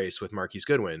foot race with Marquise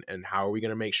Goodwin. And how are we going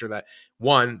to make sure that,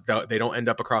 one, they don't end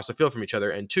up across the field from each other,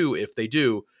 and two, if they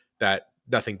do, that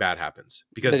nothing bad happens?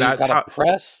 Because That he's that's got to how.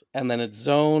 press and then it's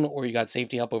zone, or you got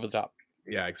safety help over the top.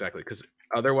 Yeah, exactly. Because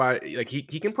otherwise, like he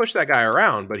can push that guy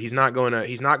around, but he's not going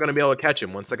to be able to catch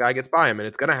him once the guy gets by him, and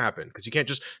it's going to happen because you can't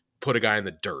just put a guy in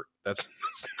the dirt.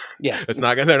 Yeah, that's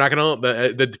not gonna. They're not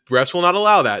gonna. The refs will not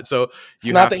allow that. So it's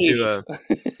you not have the to.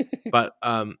 80s. But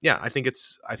yeah, I think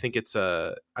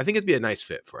it'd be a nice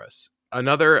fit for us.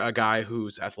 Another a guy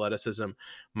whose athleticism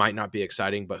might not be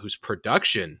exciting, but whose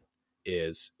production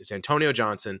is Antonio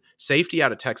Johnson, safety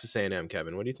out of Texas A&M.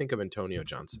 Kevin, what do you think of Antonio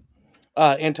Johnson?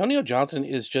 Antonio Johnson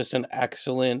is just an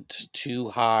excellent too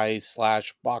high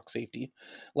 / box safety.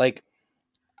 Like,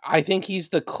 I think he's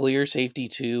the clear safety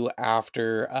two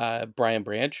after Brian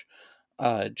Branch,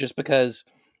 just because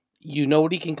you know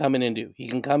what he can come in and do. He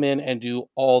can come in and do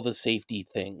all the safety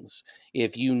things.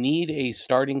 If you need a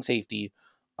starting safety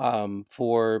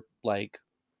for like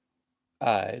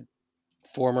uh,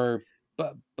 former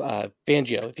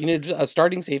Fangio, if you need a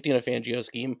starting safety in a Fangio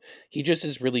scheme, he just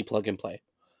is really plug and play.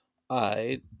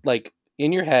 Like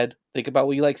in your head, think about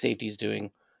what you like safeties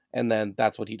doing, and then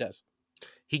that's what he does.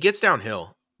 He gets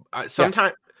downhill. Yeah,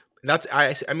 Sometimes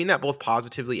I mean that both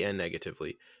positively and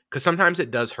negatively, because sometimes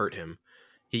it does hurt him.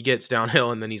 He gets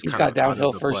downhill and then he's he's kind got of out of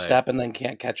downhill the first play. step and then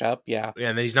can't catch up. Yeah,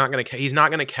 And then he's not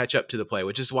gonna catch up to the play,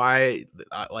 which is why,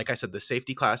 like I said, the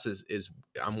safety class is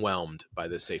I'm whelmed by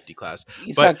this safety class.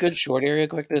 he's But got good short area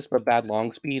quickness, but bad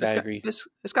long speed. I agree. this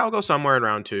guy will go somewhere in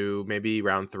round 2, maybe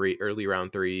round 3, early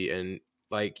round 3, and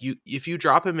like if you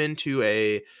drop him into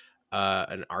a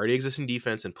an already existing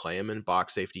defense and play him in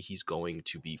box safety, he's going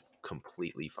to be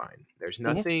completely fine.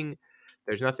 Mhm.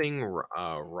 There's nothing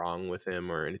wrong with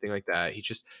him or anything like that. He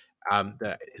just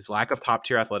his lack of top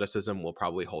tier athleticism will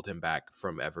probably hold him back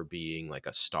from ever being like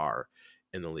a star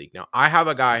in the league. Now, I have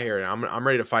a guy here, and I'm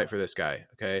ready to fight for this guy.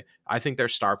 Okay, I think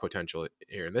there's star potential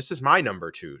here, and this is my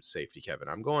number 2 safety, Kevin.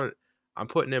 I'm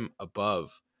putting him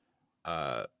above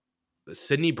uh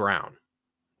Sidney Brown,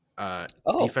 Oh,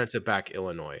 defensive back,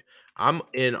 Illinois. I'm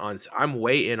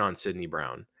way in on Sidney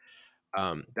Brown.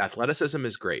 The athleticism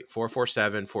is great.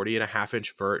 4'7",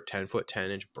 40.5-inch vert, 10-foot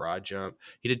 10-inch broad jump.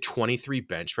 He did 23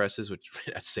 bench presses, which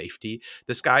at safety.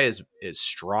 This guy is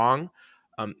strong.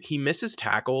 He misses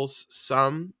tackles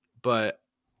some, but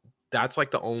that's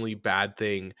like the only bad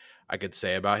thing I could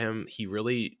say about him. He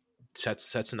really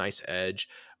sets a nice edge.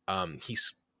 He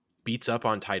beats up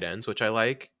on tight ends, which I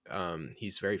like.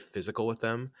 He's very physical with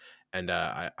them, and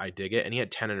I dig it. And he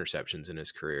had 10 interceptions in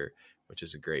his career, which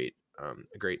is a great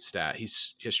stat. He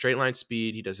has straight line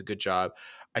speed. He does a good job.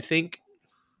 I think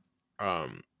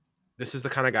um, this is the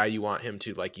kind of guy you want him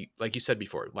to, like you said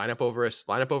before, line up over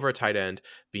a tight end,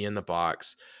 be in the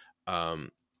box.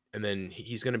 Um, and then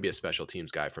he's going to be a special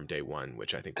teams guy from day one,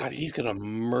 which I think will God, he's be, gonna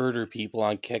murder people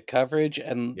on kick coverage,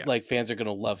 and yeah, like fans are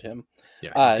gonna love him. yeah,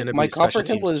 he's going to My be comp special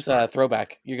for him teams was smart.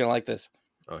 throwback. You're gonna like this.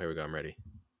 Oh, here we go. I'm ready.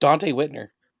 Dante Whitner.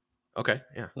 Okay,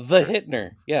 yeah, The sure.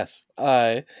 Hitner, yes.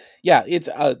 Yeah, it's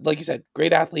like you said,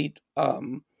 great athlete.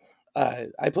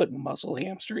 I put muscle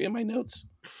hamster in my notes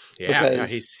Yeah,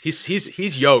 because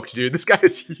he's yoked, dude. This guy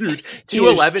is huge. he is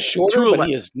 211, shorter, but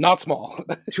he is not small.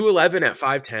 211 at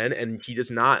 5'10", and he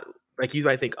does not, like, you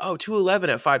might think, oh, 211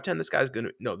 at 5'10", this guy's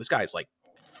gonna, no, this guy's like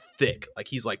thick, like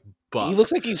he's like He looks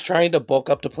buff. like he's trying to bulk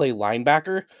up to play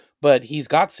linebacker, but he's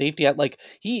got safety at like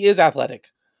he is athletic.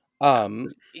 Yeah,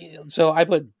 So I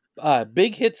put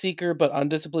big hit seeker, but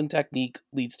undisciplined technique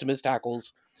leads to missed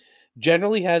tackles.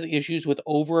 Generally has issues with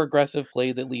over aggressive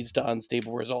play that leads to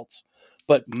unstable results.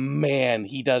 But man,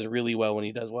 he does really well when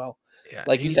he does well. yeah,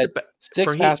 Like and you said, for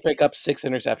 6 pass breakups, 6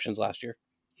 interceptions last year.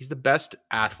 he's the best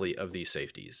athlete of these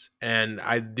safeties, and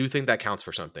I do think that counts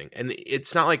for something. And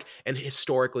it's not like, and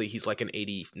historically he's like an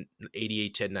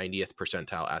 88 to 90th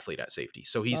percentile athlete at safety,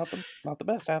 so he's Not the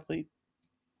best athlete.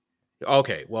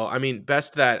 okay. Well, I mean,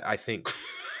 best that I think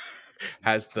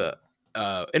has the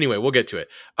anyway, we'll get to it.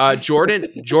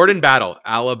 Jordan Battle,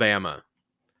 Alabama.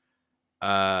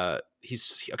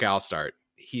 He's okay, I'll start.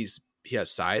 He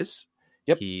has size.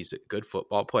 Yep. He's a good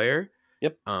football player.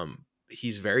 Yep.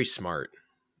 He's very smart.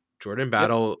 Jordan Yep.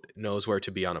 Battle knows where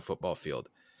to be on a football field.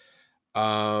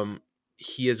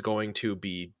 He is going to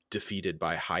be defeated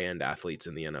by high-end athletes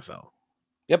in the NFL.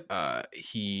 Yep.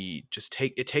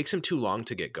 It takes him too long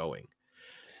to get going.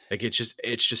 Like he's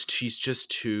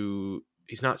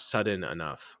not sudden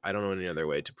enough. I don't know any other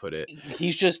way to put it.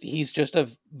 He's just a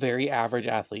very average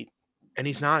athlete. And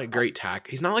he's not a great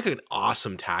he's not like an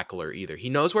awesome tackler either. He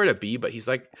knows where to be, but he's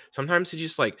like sometimes he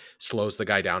just like slows the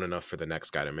guy down enough for the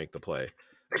next guy to make the play.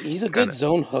 He's a Kind good of,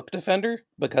 zone hook defender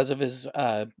because of his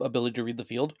ability to read the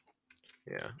field.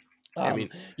 yeah. I Um, mean,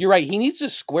 you're right. He needs to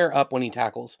square up when he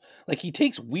tackles. Like he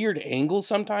takes weird angles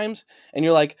sometimes, and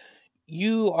you're like,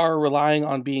 you are relying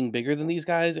on being bigger than these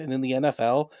guys. And in the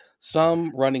NFL,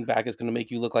 some running back is going to make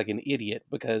you look like an idiot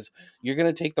because you're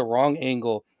going to take the wrong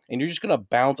angle and you're just going to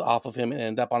bounce off of him and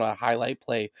end up on a highlight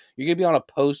play. You're going to be on a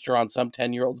poster on some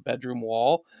 10-year-old's bedroom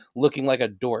wall looking like a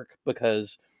dork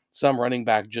because some running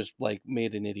back just like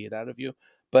made an idiot out of you.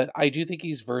 But I do think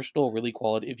he's versatile, really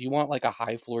quality. If you want like a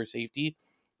high floor safety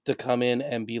to come in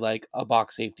and be like a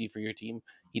box safety for your team,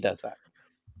 he does that.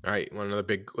 all right,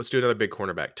 let's do another big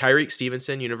cornerback. Tyreek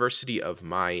Stevenson, University of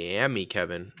Miami,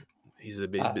 Kevin.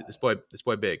 Uh, This boy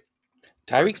big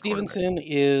for Tyreek cornerback. Stevenson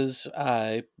is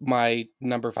my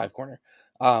number 5 corner.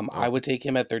 I Oh, would take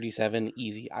him at 37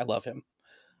 easy. I love him.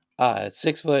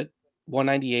 6 foot,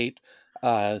 198,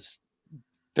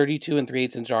 32 and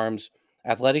 3/8 inch arms.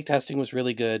 Athletic testing was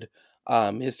really good.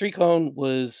 His 3 cone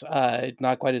was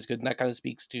not quite as good, and that kind of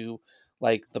speaks to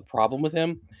like the problem with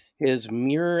him. His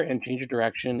mirror and change of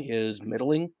direction is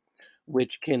middling,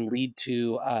 which can lead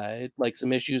to like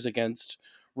some issues against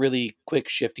really quick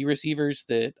shifty receivers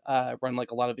that run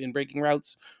like a lot of in breaking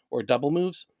routes or double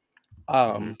moves.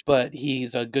 mhm. But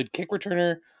he's a good kick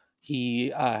returner. He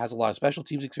has a lot of special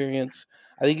teams experience.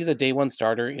 I think he's a day one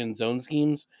starter in zone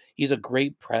schemes. He's a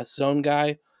great press zone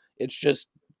guy. It's just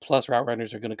plus route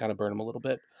runners are going to kind of burn him a little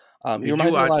bit. He Did you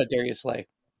reminds me a watch? lot of Darius Slay.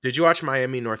 Did you watch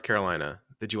Miami, North Carolina?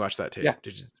 Did you watch that Yeah, tape?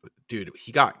 Dude?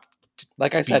 He got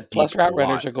like I beat said, deep plus a route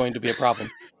runners lot. are going to be a problem.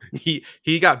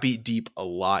 He got beat deep a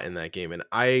lot in that game, and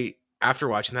I after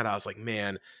watching that, I was like,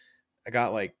 man, I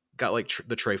got like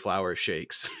the Trey Flowers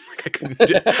shakes. Like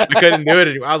I couldn't do it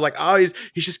anymore. I was like, oh, he's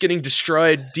just getting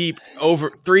destroyed deep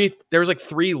over three. There was like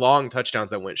 3 long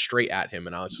touchdowns that went straight at him,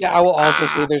 and I was just Yeah, I like, will also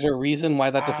say there's a reason why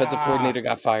that defensive ah. coordinator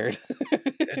got fired.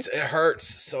 It hurts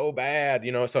so bad,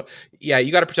 you know. So yeah,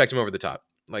 you got to protect him over the top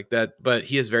like that. But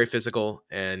he is very physical,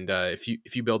 and if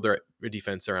you build their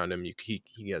defense around him, he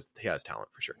has talent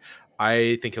for sure.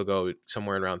 I think he'll go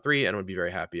somewhere in round 3, and would be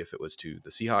very happy if it was to the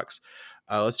Seahawks.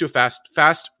 Let's do a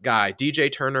fast guy,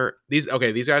 DJ Turner. These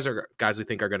guys are guys we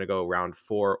think are going to go round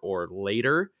 4 or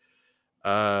later.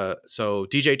 So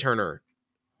DJ Turner,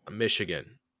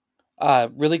 Michigan.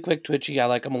 Really quick, twitchy. I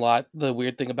like him a lot. The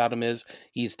weird thing about him is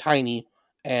he's tiny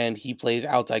and he plays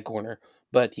outside corner,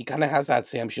 but he kind of has that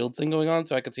Sam Shields thing going on,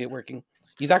 so I could see it working.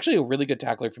 He's actually a really good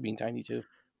tackler for being tiny too.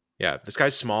 Yeah, this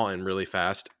guy's small and really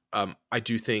fast. I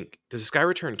do think does this guy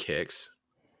return kicks?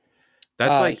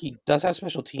 That's like He does have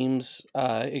special teams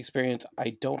experience.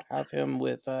 I don't have him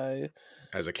with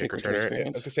as a kick kick return returner.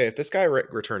 I was experience. gonna say if this guy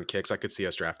returned kicks, I could see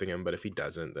us drafting him. But if he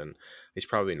doesn't, then he's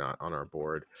probably not on our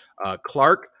board.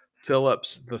 Clark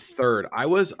Phillips the third. I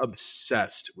was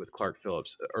obsessed with Clark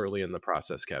Phillips early in the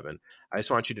process, Kevin. I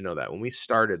just want you to know that when we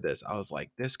started this, I was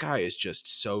like, this guy is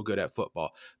just so good at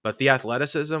football. But the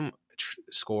athleticism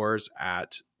scores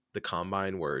at the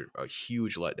combine were a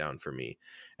huge letdown for me,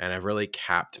 and I've really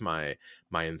capped my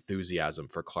enthusiasm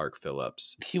for Clark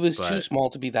Phillips. He was too But small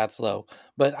to be that slow,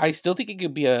 but I still think he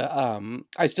could be a.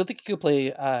 I still think he could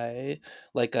play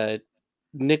like a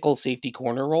nickel safety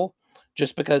corner role,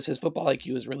 just because his football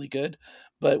IQ is really good.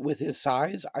 But with his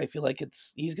size, I feel like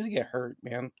he's gonna get hurt,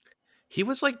 man. he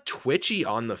was like twitchy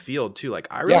on the field too. Like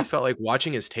I really Yeah, felt like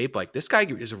watching his tape, like this guy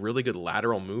is a really good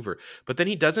lateral mover, but then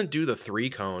he doesn't do the 3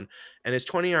 cone, and his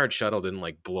 20-yard shuttle didn't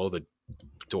like blow the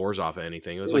doors off of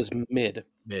anything. It it was like was mid.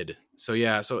 mid. So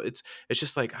yeah, so it's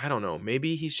just like I don't know.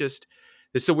 Maybe he's just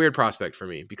this is a weird prospect for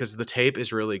me because the tape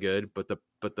is really good, but the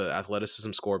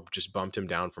athleticism score just bumped him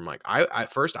down from like I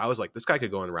at first I was like this guy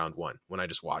could go in round 1 when I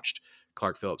just watched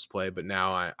Clark Phillips play, but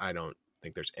now I don't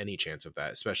think there's any chance of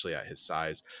that, especially at his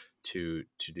size to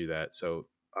do that. So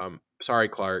sorry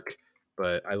Clark,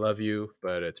 but I love you,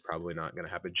 but it's probably not going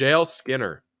to happen. JL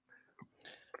Skinner.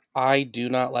 I do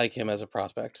not like him as a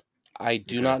prospect. I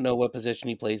do Okay. not know what position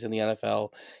he plays in the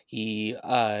NFL. He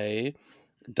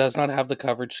does not have the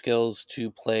coverage skills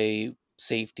to play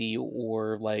safety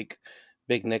or like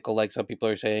big nickel, like some people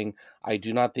are saying. I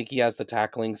do not think he has the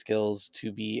tackling skills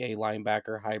to be a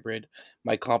linebacker hybrid.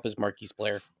 My comp is Marquise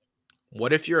Blair.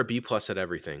 What if you're a B plus at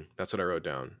everything? That's what I wrote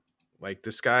down. Like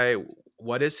this guy,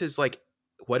 what is his like?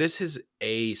 What is his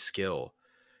A skill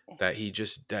that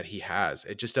he has?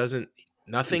 It just doesn't.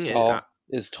 He's Nothing. tall.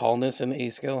 Is tallness an A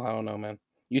skill? I don't know, man.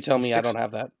 You tell He's me I six, don't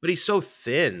have that. but he's so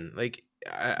thin. like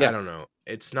I Yeah. don't know.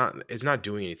 It's not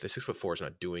doing anything. 6'4" is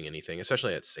not doing anything,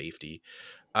 especially at safety.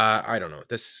 I don't know.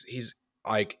 This he's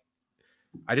like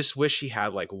I just wish he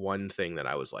had like one thing that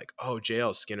I was like, oh,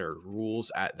 JL Skinner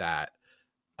rules at that.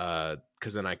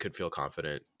 Because then I could feel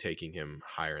confident taking him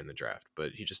higher in the draft.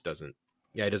 But he just doesn't.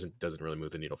 Yeah, he doesn't really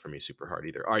move the needle for me super hard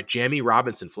either. All right, Jamie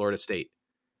Robinson, Florida State.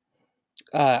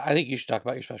 I think you should talk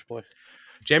about your special boy.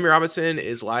 Jamie Robinson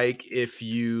is like if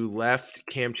you left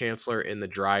Cam Chancellor in the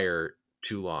dryer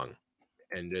too long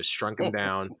and just shrunk him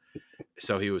down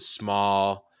so he was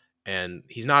small, and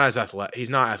he's not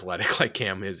athletic like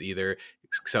Cam is either.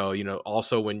 So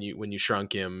also when you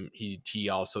shrunk him, he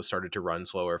also started to run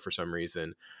slower for some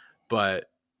reason. But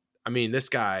I mean, this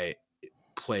guy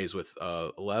plays with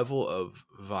a level of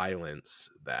violence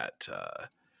that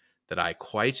I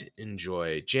quite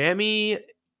enjoy. Jamie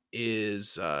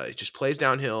is just plays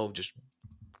downhill, just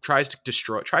tries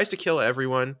to kill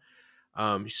everyone.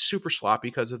 He's super sloppy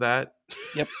because of that.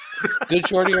 Yep. Good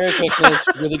short area quickness,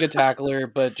 really good tackler,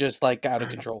 but just like out of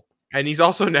control. And he's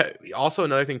also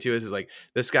another thing too is like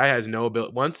this guy has no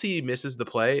ability. Once he misses the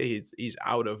play, he's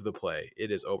out of the play.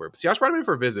 It is over. But Seahawks brought him in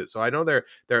for a visit, so I know they're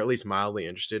at least mildly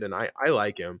interested, and I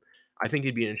like him. I think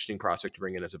he'd be an interesting prospect to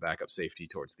bring in as a backup safety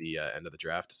towards the end of the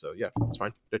draft. So yeah, it's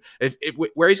fine. If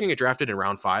where he's going to get drafted in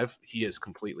round 5, he is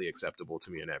completely acceptable to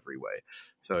me in every way.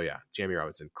 So yeah, Jamie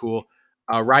Robinson, cool.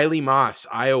 Riley Moss,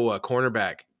 Iowa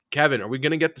cornerback. Kevin, are we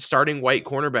going to get the starting white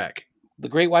cornerback? The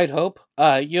Great White Hope.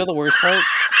 You know the worst part.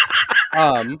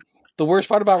 The worst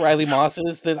part about Riley Moss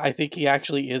is that I think he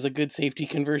actually is a good safety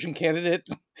conversion candidate.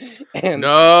 And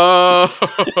no,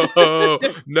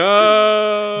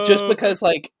 just because,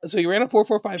 so he ran a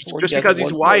 4.454. Just because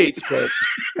he's white. But,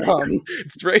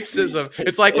 it's racism.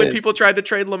 It's like when people tried to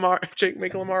trade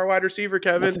make Lamar a wide receiver,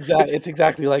 Kevin. It's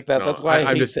exactly like that. No, That's why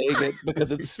I hate saying it,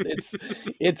 because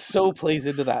it's so plays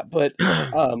into that. But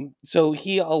so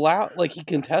he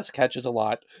contests catches a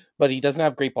lot, but he doesn't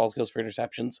have great ball skills for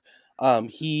interceptions.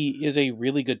 He is a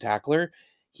really good tackler.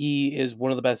 He is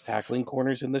one of the best tackling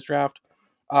corners in this draft.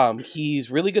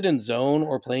 He's really good in zone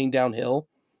or playing downhill,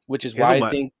 which is why I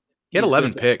think he had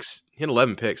 11 picks. He had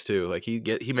 11 picks too. Like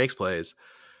he makes plays.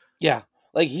 Yeah,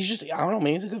 like he's just, I don't know,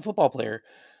 man. He's a good football player.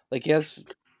 Like he has, he's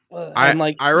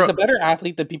a better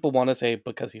athlete than people want to say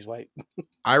because he's white.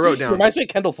 I wrote down. He reminds me of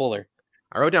Kendall Fuller.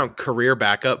 I wrote down career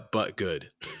backup, but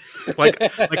good. like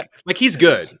he's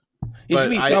good. He's going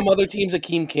to be some other team's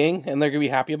Akeem King, and they're going to be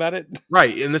happy about it.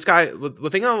 Right. And this guy, the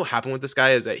thing that will happen with this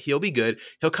guy is that he'll be good.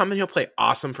 He'll come in, he'll play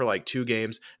awesome for like 2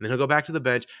 games, and then he'll go back to the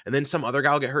bench, and then some other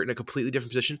guy will get hurt in a completely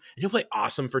different position, and he'll play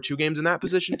awesome for 2 games in that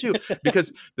position too.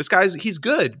 Because this he's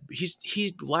good.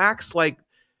 He lacks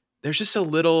there's just a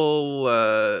little,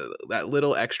 that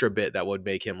little extra bit that would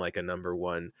make him like a number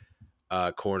one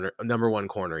corner.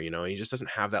 He just doesn't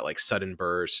have that like sudden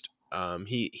burst.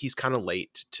 He's kind of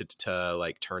late to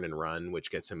like turn and run, which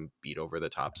gets him beat over the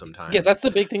top sometimes. Yeah, that's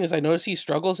the big thing is I notice he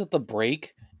struggles at the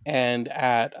break and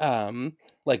at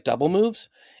double moves,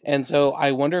 and so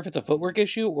I wonder if it's a footwork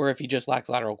issue or if he just lacks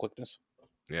lateral quickness.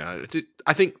 Yeah,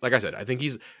 I think, like I said, I think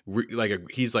he's like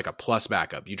a plus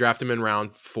backup. You draft him in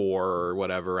round 4 or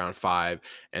whatever, round 5,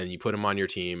 and you put him on your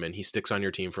team, and he sticks on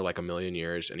your team for like a million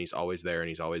years, and he's always there, and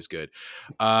he's always good.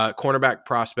 Cornerback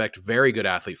prospect, very good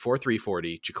athlete, 4.3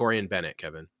 40. Jacorian Bennett,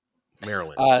 Kevin,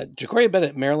 Maryland. Jacorian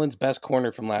Bennett, Maryland's best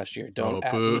corner from last year. Don't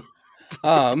at me.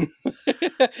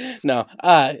 No.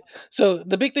 So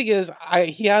the big thing is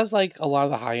he has like a lot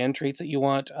of the high end traits that you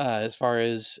want as far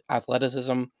as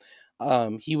athleticism.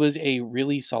 He was a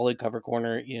really solid cover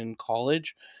corner in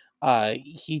college.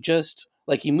 He just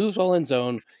he moves well in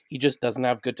zone. He just doesn't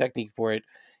have good technique for it.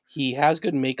 He has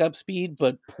good makeup speed,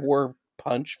 but poor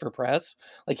punch for press.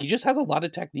 He just has a lot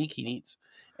of technique he needs.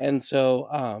 And so,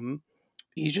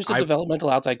 he's just a developmental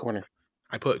outside corner.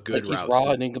 I put good routes. He's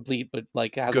raw and incomplete, but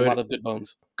has a lot of good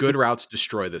bones. Good routes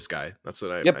destroy this guy. That's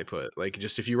what I put.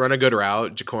 Just if you run a good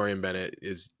route, Jacorian Bennett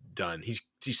is done. He's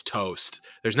toast.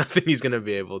 There's nothing he's going to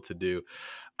be able to do.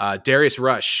 Darius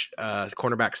Rush,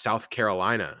 cornerback, South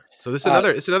Carolina. So this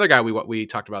is another guy we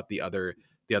talked about, the other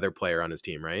player on his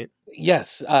team, right?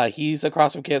 Yes, he's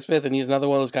across from Cam Smith, and he's another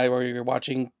one of those guys where you're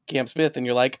watching Cam Smith and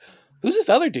you're like, who's this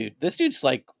other dude? This dude's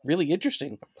really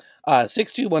interesting.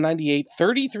 6'2", 198,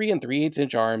 33 and 3/8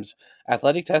 inch arms.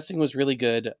 Athletic testing was really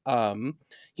good.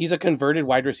 He's a converted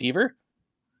wide receiver.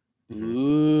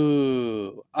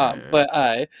 Ooh.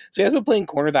 So he hasn't been playing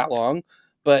corner that long,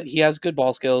 but he has good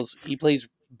ball skills. He plays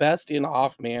best in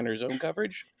off man or zone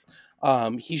coverage.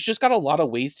 He's just got a lot of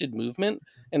wasted movement,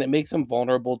 and it makes him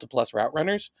vulnerable to plus route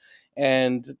runners.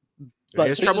 But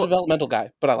he's a developmental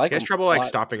guy, but I like him. He has trouble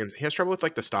stopping, and he has trouble with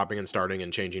the stopping and starting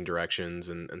and changing directions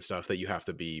and stuff that you have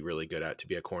to be really good at to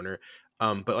be a corner.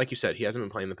 But like you said, he hasn't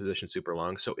been playing the position super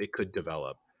long, so it could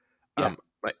develop. Yeah.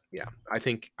 But yeah, I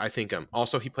think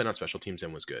also he played on special teams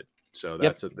and was good. So Yep.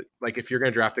 that's like if you're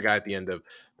going to draft a guy at the end of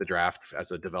the draft as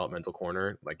a developmental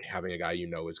corner, like having a guy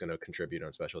is going to contribute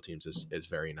on special teams is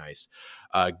very nice.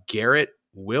 Garrett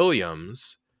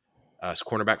Williams,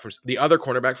 cornerback from the other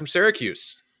cornerback from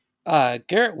Syracuse.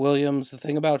 Garrett Williams, the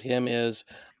thing about him is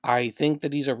I think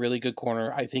that he's a really good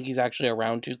corner. I think he's actually a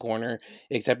round two corner,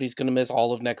 except he's going to miss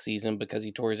all of next season because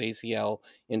he tore his ACL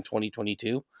in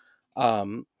 2022.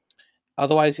 Um,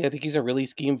 Otherwise, I think he's a really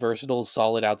scheme versatile,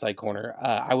 solid outside corner.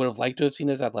 I would have liked to have seen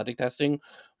his athletic testing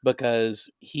because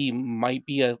he might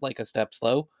be like a step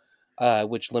slow,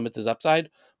 which limits his upside.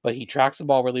 But he tracks the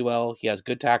ball really well. He has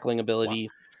good tackling Wow.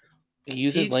 ability. He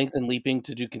uses He length and leaping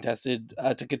to do to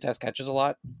contest catches a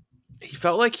lot. he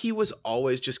felt like he was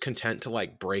always just content to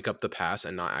like break up the pass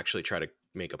and not actually try to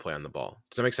make a play on the ball.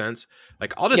 Does that make sense?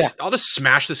 Like Yeah. I'll just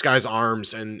smash this guy's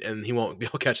arms and he won't be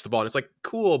able to catch the ball. And it's like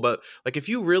cool, but like if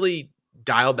you really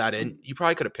dialed that in, you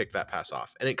probably could have picked that pass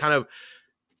off. And it kind of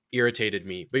irritated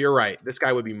me. But you're right. This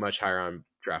guy would be much higher on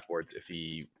draft boards if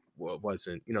he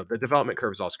wasn't. The development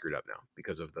curve is all screwed up now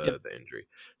because of Yep. the injury.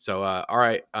 So all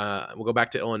right, we'll go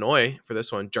back to Illinois for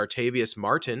this one. Jartavius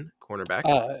Martin, cornerback.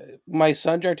 My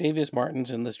son Jartavius Martin's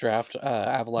in this draft.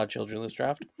 I have a lot of children in this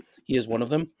draft. He is one of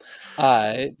them.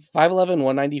 5'11",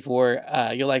 194.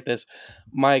 You'll like this.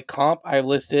 My comp I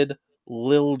listed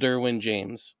Lil Derwin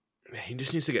James. He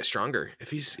just needs to get stronger. If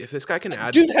this guy can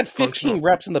add Dude had 15 functional,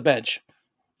 reps on the bench.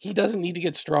 He doesn't need to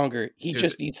get stronger. He dude,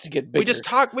 just needs to get we bigger. just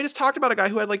talked about a guy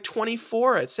who had like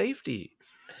 24 at safety.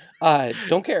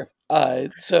 Don't care.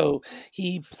 So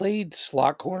he played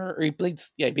slot corner, or he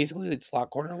basically played slot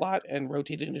corner a lot and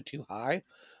rotated into too high.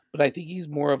 But I think he's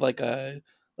more of like,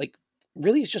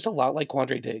 really, it's just a lot like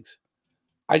Quandre Diggs.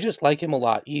 I just like him a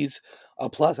lot. He's a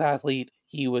plus athlete.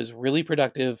 He was really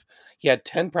productive. He had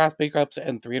 10 pass pickups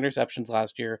and 3 interceptions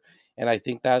last year, and I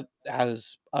think that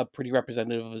has a pretty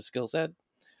representative of his skill set.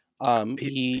 He,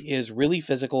 He is really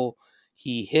physical.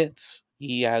 He hits.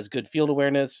 He has good field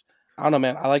awareness. I don't know,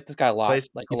 man. I like this guy a lot. plays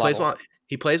Like a he lot, plays a well. lot.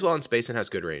 He plays well in space and has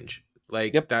good range.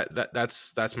 Like Yep.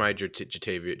 that's my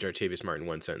Jartavius Martin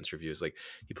one sentence review. Is like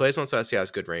he plays well in space. He has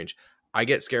good range. I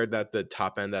get scared that the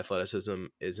top end athleticism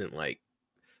isn't like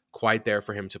quite there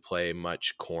for him to play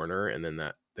much corner, and then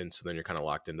you're kind of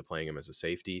locked into playing him as a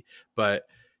safety. But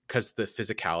because the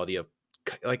physicality of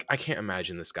like I can't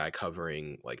imagine this guy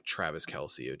covering like Travis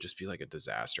Kelsey. It would just be like a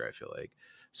disaster. I feel like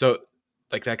so.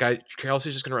 Like that guy,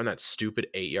 Kelsey's just gonna run that stupid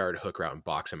 8-yard hook route and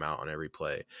box him out on every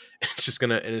play. It's just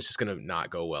gonna not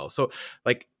go well. So,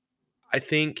 like, I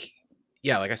think,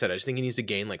 yeah, like I said, I just think he needs to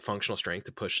gain like functional strength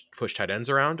to push tight ends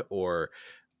around,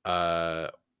 uh,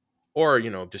 or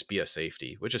just be a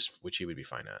safety, which he would be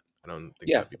fine at. I don't think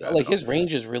Yeah. that'd be bad Like at all. his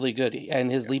range is really good,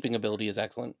 and his leaping ability is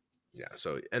excellent. Yeah.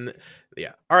 So and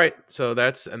yeah. All right. So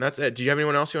that's it. Do you have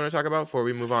anyone else you want to talk about before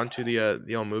we move on to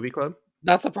the old movie club?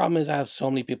 That's the problem is I have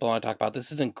so many people I want to talk about. This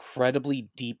is an incredibly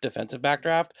deep defensive back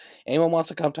draft. Anyone wants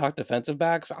to come talk defensive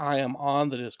backs? I am on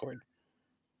the Discord.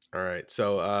 All right.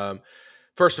 So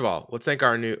first of all, let's thank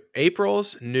our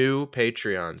April's new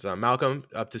Patreons. Malcolm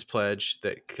upped his pledge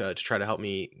to try to help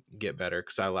me get better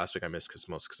because last week I missed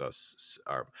because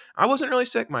I wasn't really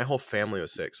sick. My whole family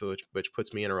was sick, so which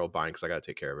puts me in a real bind because I got to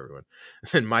take care of everyone.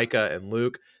 And Micah and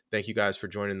Luke, thank you guys for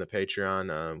joining the Patreon.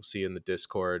 We'll see you in the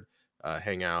Discord.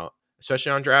 Hang out,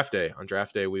 especially on draft day. On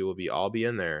draft day, we will all be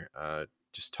in there,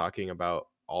 just talking about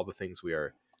all the things we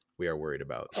are worried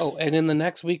about. Oh, and in the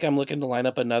next week, I'm looking to line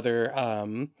up another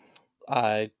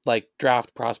like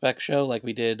draft prospect show like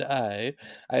we did.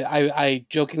 I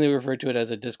jokingly refer to it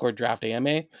as a Discord draft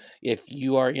AMA. If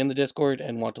you are in the Discord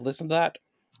and want to listen to that,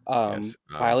 Yes.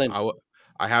 pile in.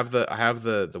 I have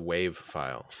the wave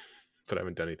file, but I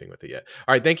haven't done anything with it yet.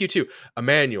 All right. Thank you to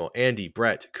Emmanuel, Andy,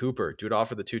 Brett, Cooper, Dude All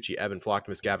for the Tucci, Evan,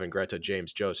 Flockmas, Gavin, Greta,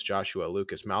 James, Jost, Joshua,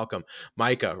 Lucas, Malcolm,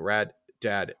 Micah, Rad,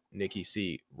 Dad, Nikki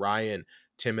C, Ryan,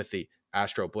 Timothy,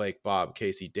 Astro, Blake, Bob,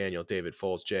 Casey, Daniel, David,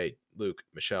 Foles, Jay, Luke,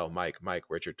 Michelle, Mike,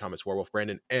 Richard, Thomas, Warwolf,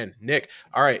 Brandon, and Nick.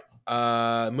 All right.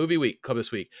 Movie week, club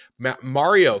this week.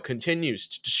 Mario continues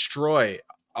to destroy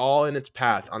all in its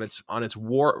path on its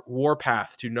war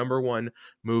path to number one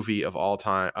movie of all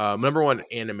time, number one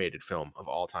animated film of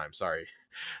all time. Sorry,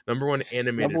 number one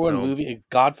animated Number one film. movie,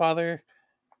 Godfather.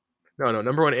 No,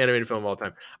 number one animated film of all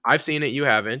time. I've seen it. You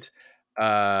haven't.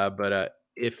 But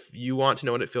if you want to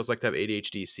know what it feels like to have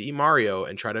ADHD, see Mario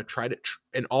and try to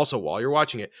and also while you're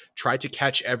watching it, try to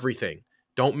catch everything.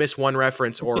 Don't miss one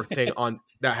reference or thing on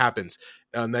that happens.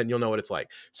 Then you'll know what it's like.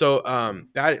 So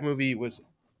that movie was.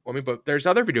 But there's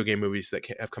other video game movies that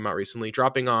have come out recently,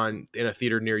 dropping on in a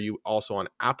theater near you, also on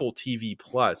Apple TV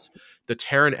Plus. The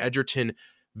Taron Egerton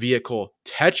vehicle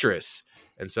Tetris.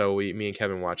 And so me and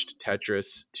Kevin watched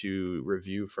Tetris to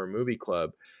review for Movie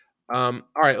Club. All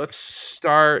right, let's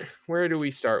start. Where do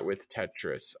we start with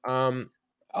Tetris?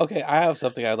 Okay, I have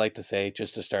something I'd like to say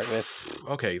just to start with.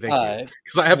 Okay, thank you. Uh,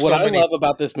 Because I have what so I many. love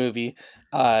about this movie,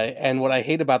 and what I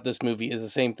hate about this movie is the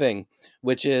same thing,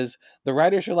 which is the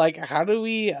writers are like, how do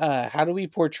we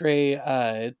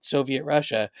portray Soviet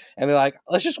Russia? And they're like,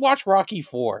 let's just watch Rocky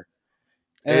Four.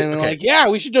 And they're Okay, like, yeah,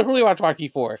 we should definitely watch Rocky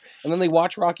Four. And then they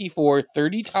watch Rocky Four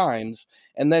 30 times,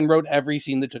 and then wrote every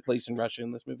scene that took place in Russia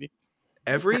in this movie.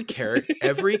 every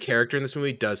character in this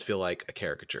movie does feel like a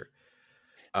caricature.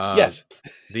 Yes,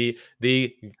 The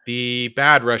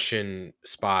bad Russian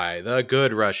spy, the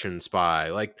good Russian spy,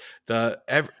 like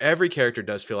every character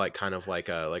does feel like kind of like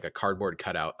a cardboard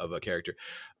cutout of a character.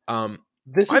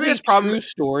 this My is a biggest problem, true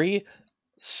story,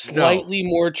 no, slightly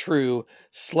more true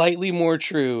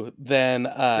than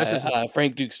this is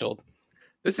Frank Dukes told.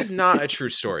 this is not a true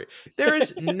story. There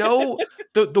is no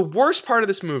the worst part of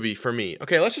this movie for me.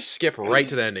 Okay, let's just skip right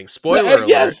to the ending. Spoiler alert.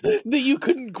 Yes, that you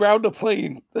couldn't ground a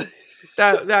plane.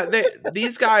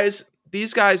 These guys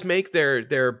make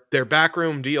their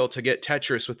backroom deal to get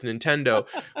Tetris with Nintendo,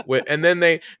 and then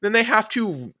they have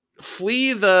to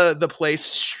flee the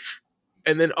place,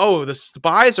 and then the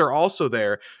spies are also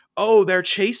there. Oh, they're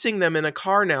chasing them in a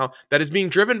car now that is being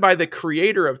driven by the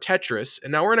creator of Tetris,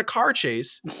 and now we're in a car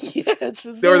chase. Yes, it's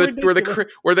so ridiculous.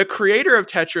 Where the creator of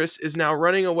Tetris is now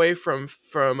running away from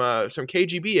some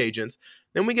KGB agents.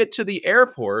 Then we get to the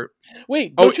airport.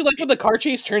 Wait, don't you like when the car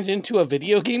chase turns into a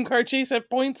video game car chase at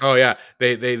points? Oh yeah,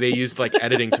 they used like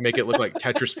editing to make it look like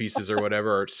Tetris pieces or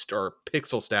whatever, or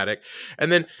pixel static,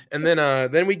 and then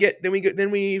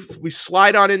we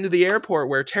slide on into the airport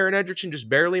where Taron Egerton just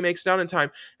barely makes it down in time,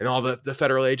 and all the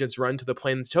federal agents run to the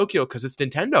plane in Tokyo because it's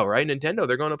Nintendo, right? Nintendo,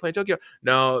 they're going to plane in Tokyo.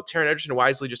 No, Taron Egerton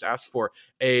wisely just asked for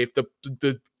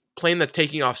the plane that's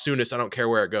taking off soonest. I don't care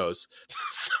where it goes.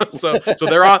 so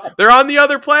they're on the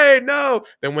other plane. No.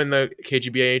 Then when the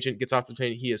KGB agent gets off the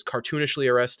plane, he is cartoonishly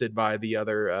arrested by the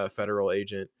other federal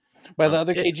agent. By the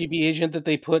other KGB agent that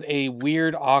they put a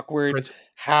weird, awkward, Prince.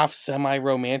 half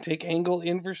semi-romantic angle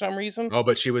in for some reason. Oh,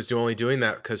 but she was only doing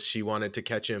that because she wanted to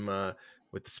catch him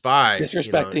with the spy.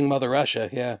 Disrespecting Mother Russia,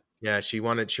 yeah. Yeah, she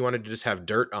wanted to just have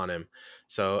dirt on him.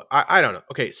 So I don't know.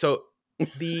 Okay, so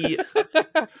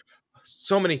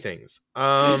so many things.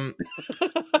 Yeah,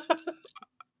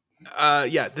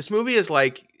 this movie is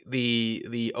like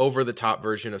the over the top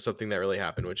version of something that really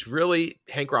happened, which really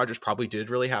Hank Rogers probably did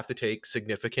really have to take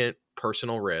significant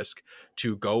personal risk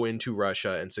to go into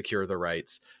Russia and secure the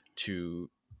rights to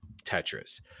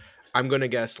Tetris. I'm gonna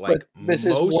guess like this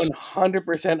is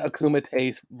 100% a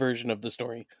Kumate's version of the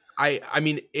story. I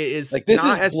mean, it is like this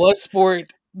is Bloodsport.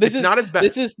 This is not as bad.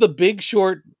 This is the Big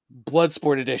Short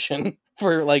Bloodsport edition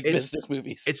for like business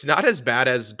movies. It's not as bad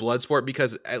as Bloodsport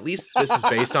because at least this is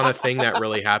based on a thing that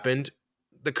really happened.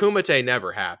 The Kumite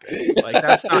never happened. Like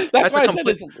that's why I said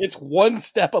it's one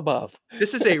step above.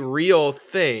 This is a real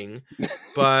thing,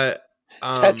 but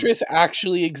Tetris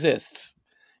actually exists.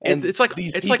 And it's like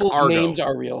these it's people's like Argo. names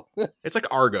are real. It's like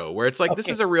Argo, where it's like this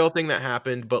is a real thing that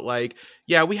happened, but like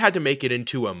yeah, we had to make it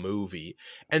into a movie,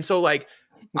 and so like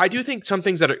I do think some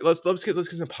things that are let's get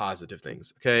some positive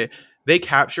things. Okay, they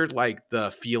captured like the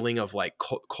feeling of like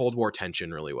Cold War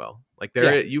tension really well. Like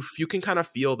there, you can kind of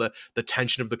feel the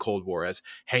tension of the Cold War as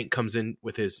Hank comes in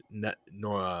with his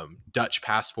Dutch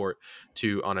passport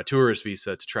on a tourist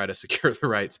visa to try to secure the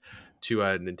rights to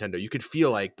Nintendo. You could feel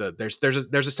like there's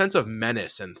a sense of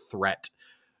menace and threat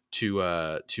to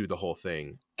the whole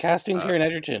thing. Casting Taron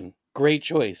Egerton, great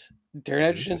choice. Taron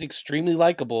Egerton's extremely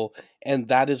likable, and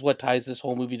that is what ties this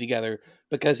whole movie together,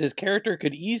 because his character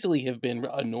could easily have been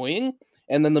annoying,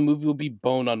 and then the movie would be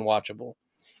bone unwatchable.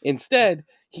 Instead,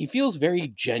 he feels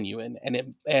very genuine,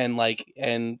 and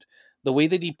the way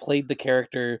that he played the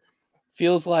character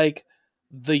feels like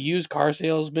the used car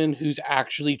salesman who's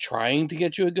actually trying to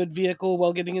get you a good vehicle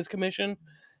while getting his commission,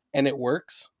 and it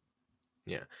works.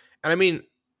 Yeah, and I mean,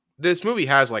 this movie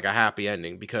has like a happy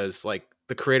ending because like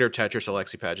the creator of Tetris,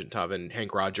 Alexei Pajitnov, and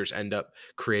Hank Rogers end up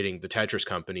creating the Tetris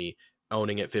company,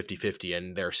 owning it 50-50,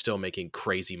 and they're still making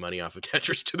crazy money off of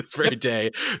Tetris to this very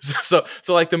day. So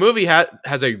like the movie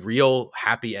has a real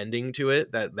happy ending to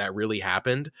it that really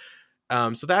happened.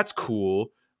 So that's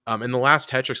cool. And the last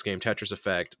Tetris game, Tetris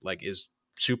Effect, like is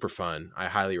super fun. I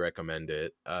highly recommend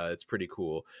it. It's pretty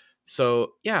cool.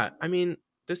 So yeah, I mean,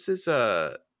 it's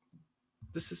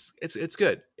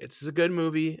good. It's a good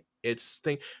movie. It's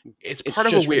part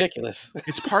of a weird ridiculous.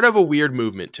 It's part of a weird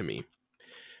movement to me,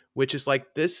 which is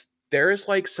like this. There is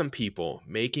like some people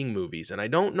making movies, and I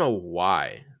don't know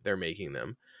why they're making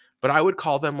them, but I would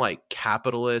call them like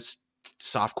capitalist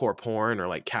softcore porn or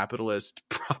like capitalist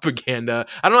propaganda.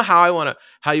 I don't know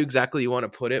how you exactly want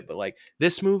to put it, but like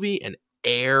this movie and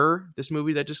Air, this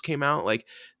movie that just came out, like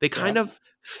they Yeah. kind of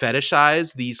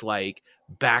fetishize these like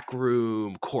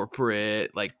backroom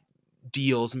corporate like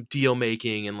deal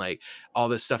making and like all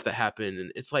this stuff that happened,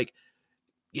 and it's like,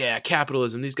 yeah,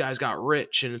 capitalism, these guys got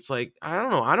rich, and it's like, I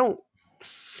don't know, I'm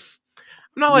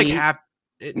not like Neat. happy.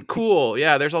 Cool,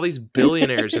 yeah. There's all these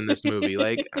billionaires in this movie.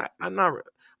 Like, I'm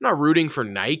not rooting for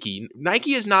Nike.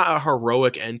 Nike is not a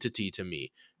heroic entity to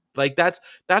me. Like, that's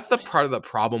the part of the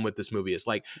problem with this movie is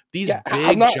like these Yeah, I'm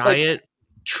big not like giant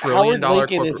trillion Howard dollar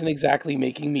Lincoln corporate. isn't exactly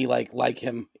making me like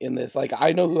him in this. Like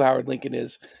I know who Howard Lincoln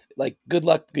is. Like good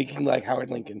luck making like Howard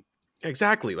Lincoln.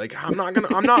 Exactly. Like I'm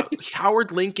not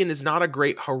Howard Lincoln is not a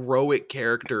great heroic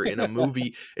character in a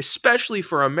movie, especially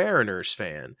for a Mariners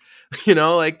fan. You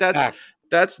know, like Fact.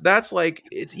 that's like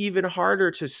it's even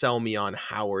harder to sell me on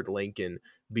Howard Lincoln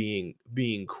being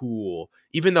cool,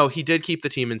 even though he did keep the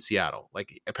team in Seattle.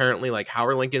 Like apparently like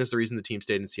Howard Lincoln is the reason the team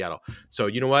stayed in Seattle. So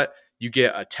you know what? You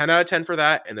get a 10 out of 10 for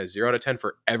that and a 0 out of 10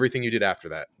 for everything you did after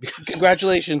that. Because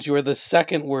Congratulations, you are the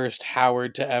second worst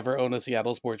Howard to ever own a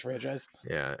Seattle sports franchise.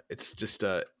 yeah, it's just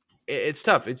it's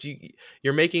tough. It's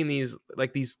you're making these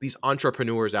like these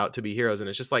entrepreneurs out to be heroes, and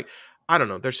it's just like, I don't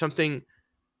know. There's something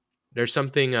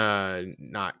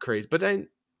not crazy, but then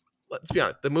let's be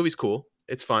honest. The movie's cool.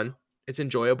 It's fun. It's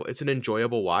enjoyable. It's an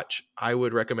enjoyable watch. I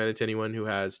would recommend it to anyone who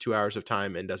has 2 hours of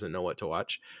time and doesn't know what to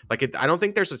watch. Like I don't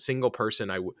think there's a single person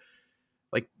like.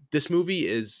 This movie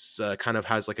is kind of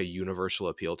has like a universal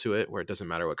appeal to it, where it doesn't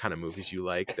matter what kind of movies you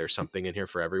like. There's something in here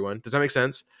for everyone. Does that make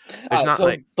sense? There's not So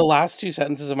like the last two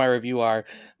sentences of my review are: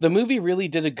 the movie really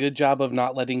did a good job of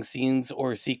not letting scenes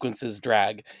or sequences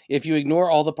drag. If you ignore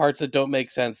all the parts that don't make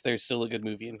sense, there's still a good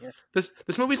movie in here.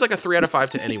 this movie's like a 3 out of 5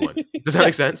 to anyone. Does that Yeah,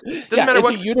 make sense? Doesn't yeah, matter it's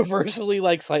a what. universally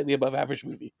like slightly above average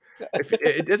movie. If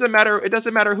it doesn't matter, it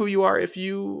doesn't matter who you are. If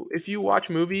you watch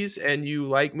movies and you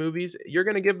like movies, you're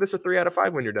gonna give this a 3 out of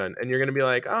 5 when you're done, and you're gonna be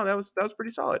like, oh, that was pretty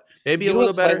solid. Maybe You a know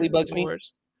little what better, slightly maybe a bugs little me?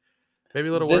 worse, maybe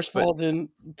a little This worse, but falls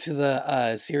into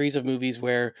the series of movies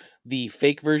where the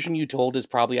fake version you told is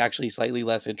probably actually slightly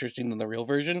less interesting than the real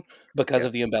version because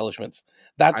of the yes, embellishments. I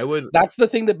That's would. that's the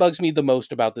thing that bugs me the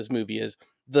most about this movie is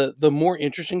the more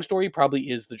interesting story probably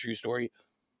is the true story,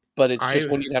 but it's just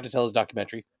I one you'd have to tell as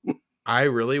documentary. I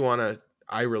really want to.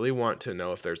 I really want to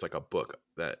know if there's like a book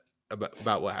that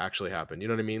about what actually happened. You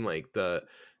know what I mean? Like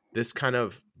this kind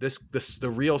of this the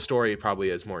real story probably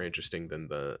is more interesting than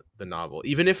the novel,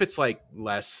 even if it's like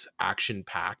less action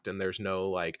packed and there's no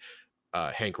like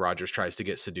Hank Rogers tries to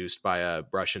get seduced by a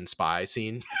Russian spy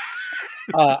scene.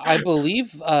 I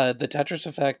believe the Tetris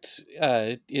effect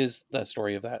is the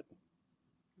story of that.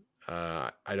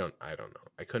 I don't know.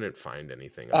 I couldn't find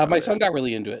anything My about it. son got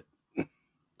really into it.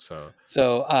 So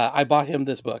So I bought him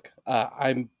this book.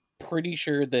 I'm pretty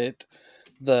sure that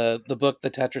the book, The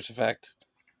Tetris Effect,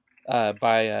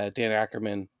 by Dan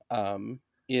Ackerman,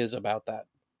 is about that.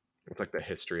 it's like the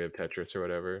history of Tetris or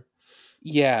whatever.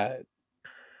 Yeah,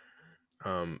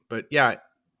 But yeah,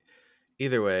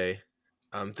 either way,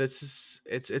 this is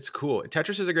it's cool.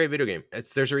 Tetris is a great video game.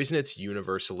 There's a reason it's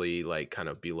universally like kind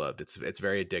of beloved. It's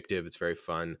very addictive. It's very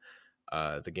fun.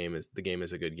 The game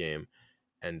is a good game.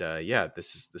 And yeah, the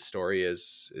story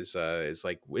is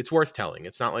like it's worth telling.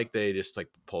 It's not like they just like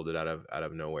pulled it out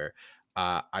of nowhere.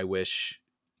 I wish,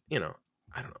 you know,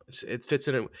 I don't know. It fits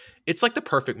in. It's like the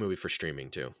perfect movie for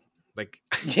streaming too. Like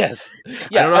yes, I don't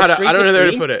yeah. know A how to I straight don't to know where to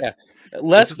stream. put it. Yeah, This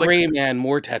less is like Rayman,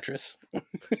 more Tetris.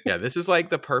 yeah, this is like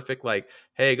the perfect like,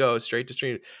 hey, go straight to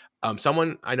stream.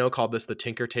 Someone I know called this the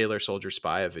Tinker Tailor Soldier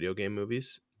Spy of video game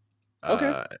movies. Okay,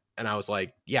 Uh, and I was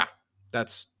like, yeah,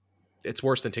 that's it's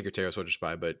worse than Tinker Tailor Soldier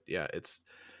Spy, but yeah, it's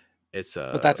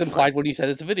but that's fine. implied when you said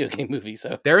it's a video game movie.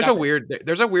 So There's a got weird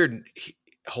there's a weird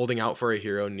holding out for a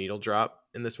hero needle drop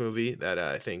in this movie that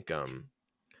I think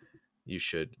you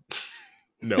should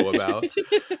know about.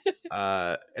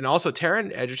 it. And also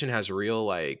Taron Egerton has real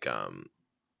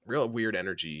weird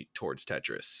energy towards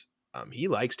Tetris. He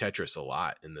likes Tetris a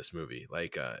lot in this movie,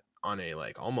 like on a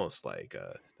like almost like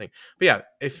thing. But yeah,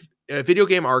 if video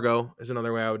game Argo is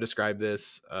another way I would describe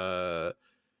this.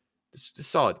 It's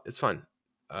solid. It's fun.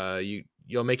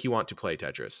 You'll make you want to play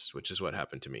Tetris, which is what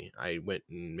happened to me. I went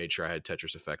and made sure I had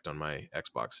Tetris Effect on my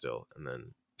Xbox still, and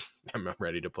then I'm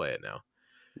ready to play it now.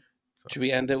 So Should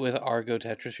we end it with Argo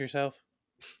Tetris yourself?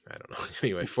 I don't know.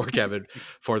 Anyway, for Kevin,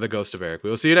 for the Ghost of Eric, we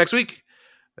will see you next week.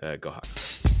 Go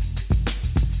Hawks.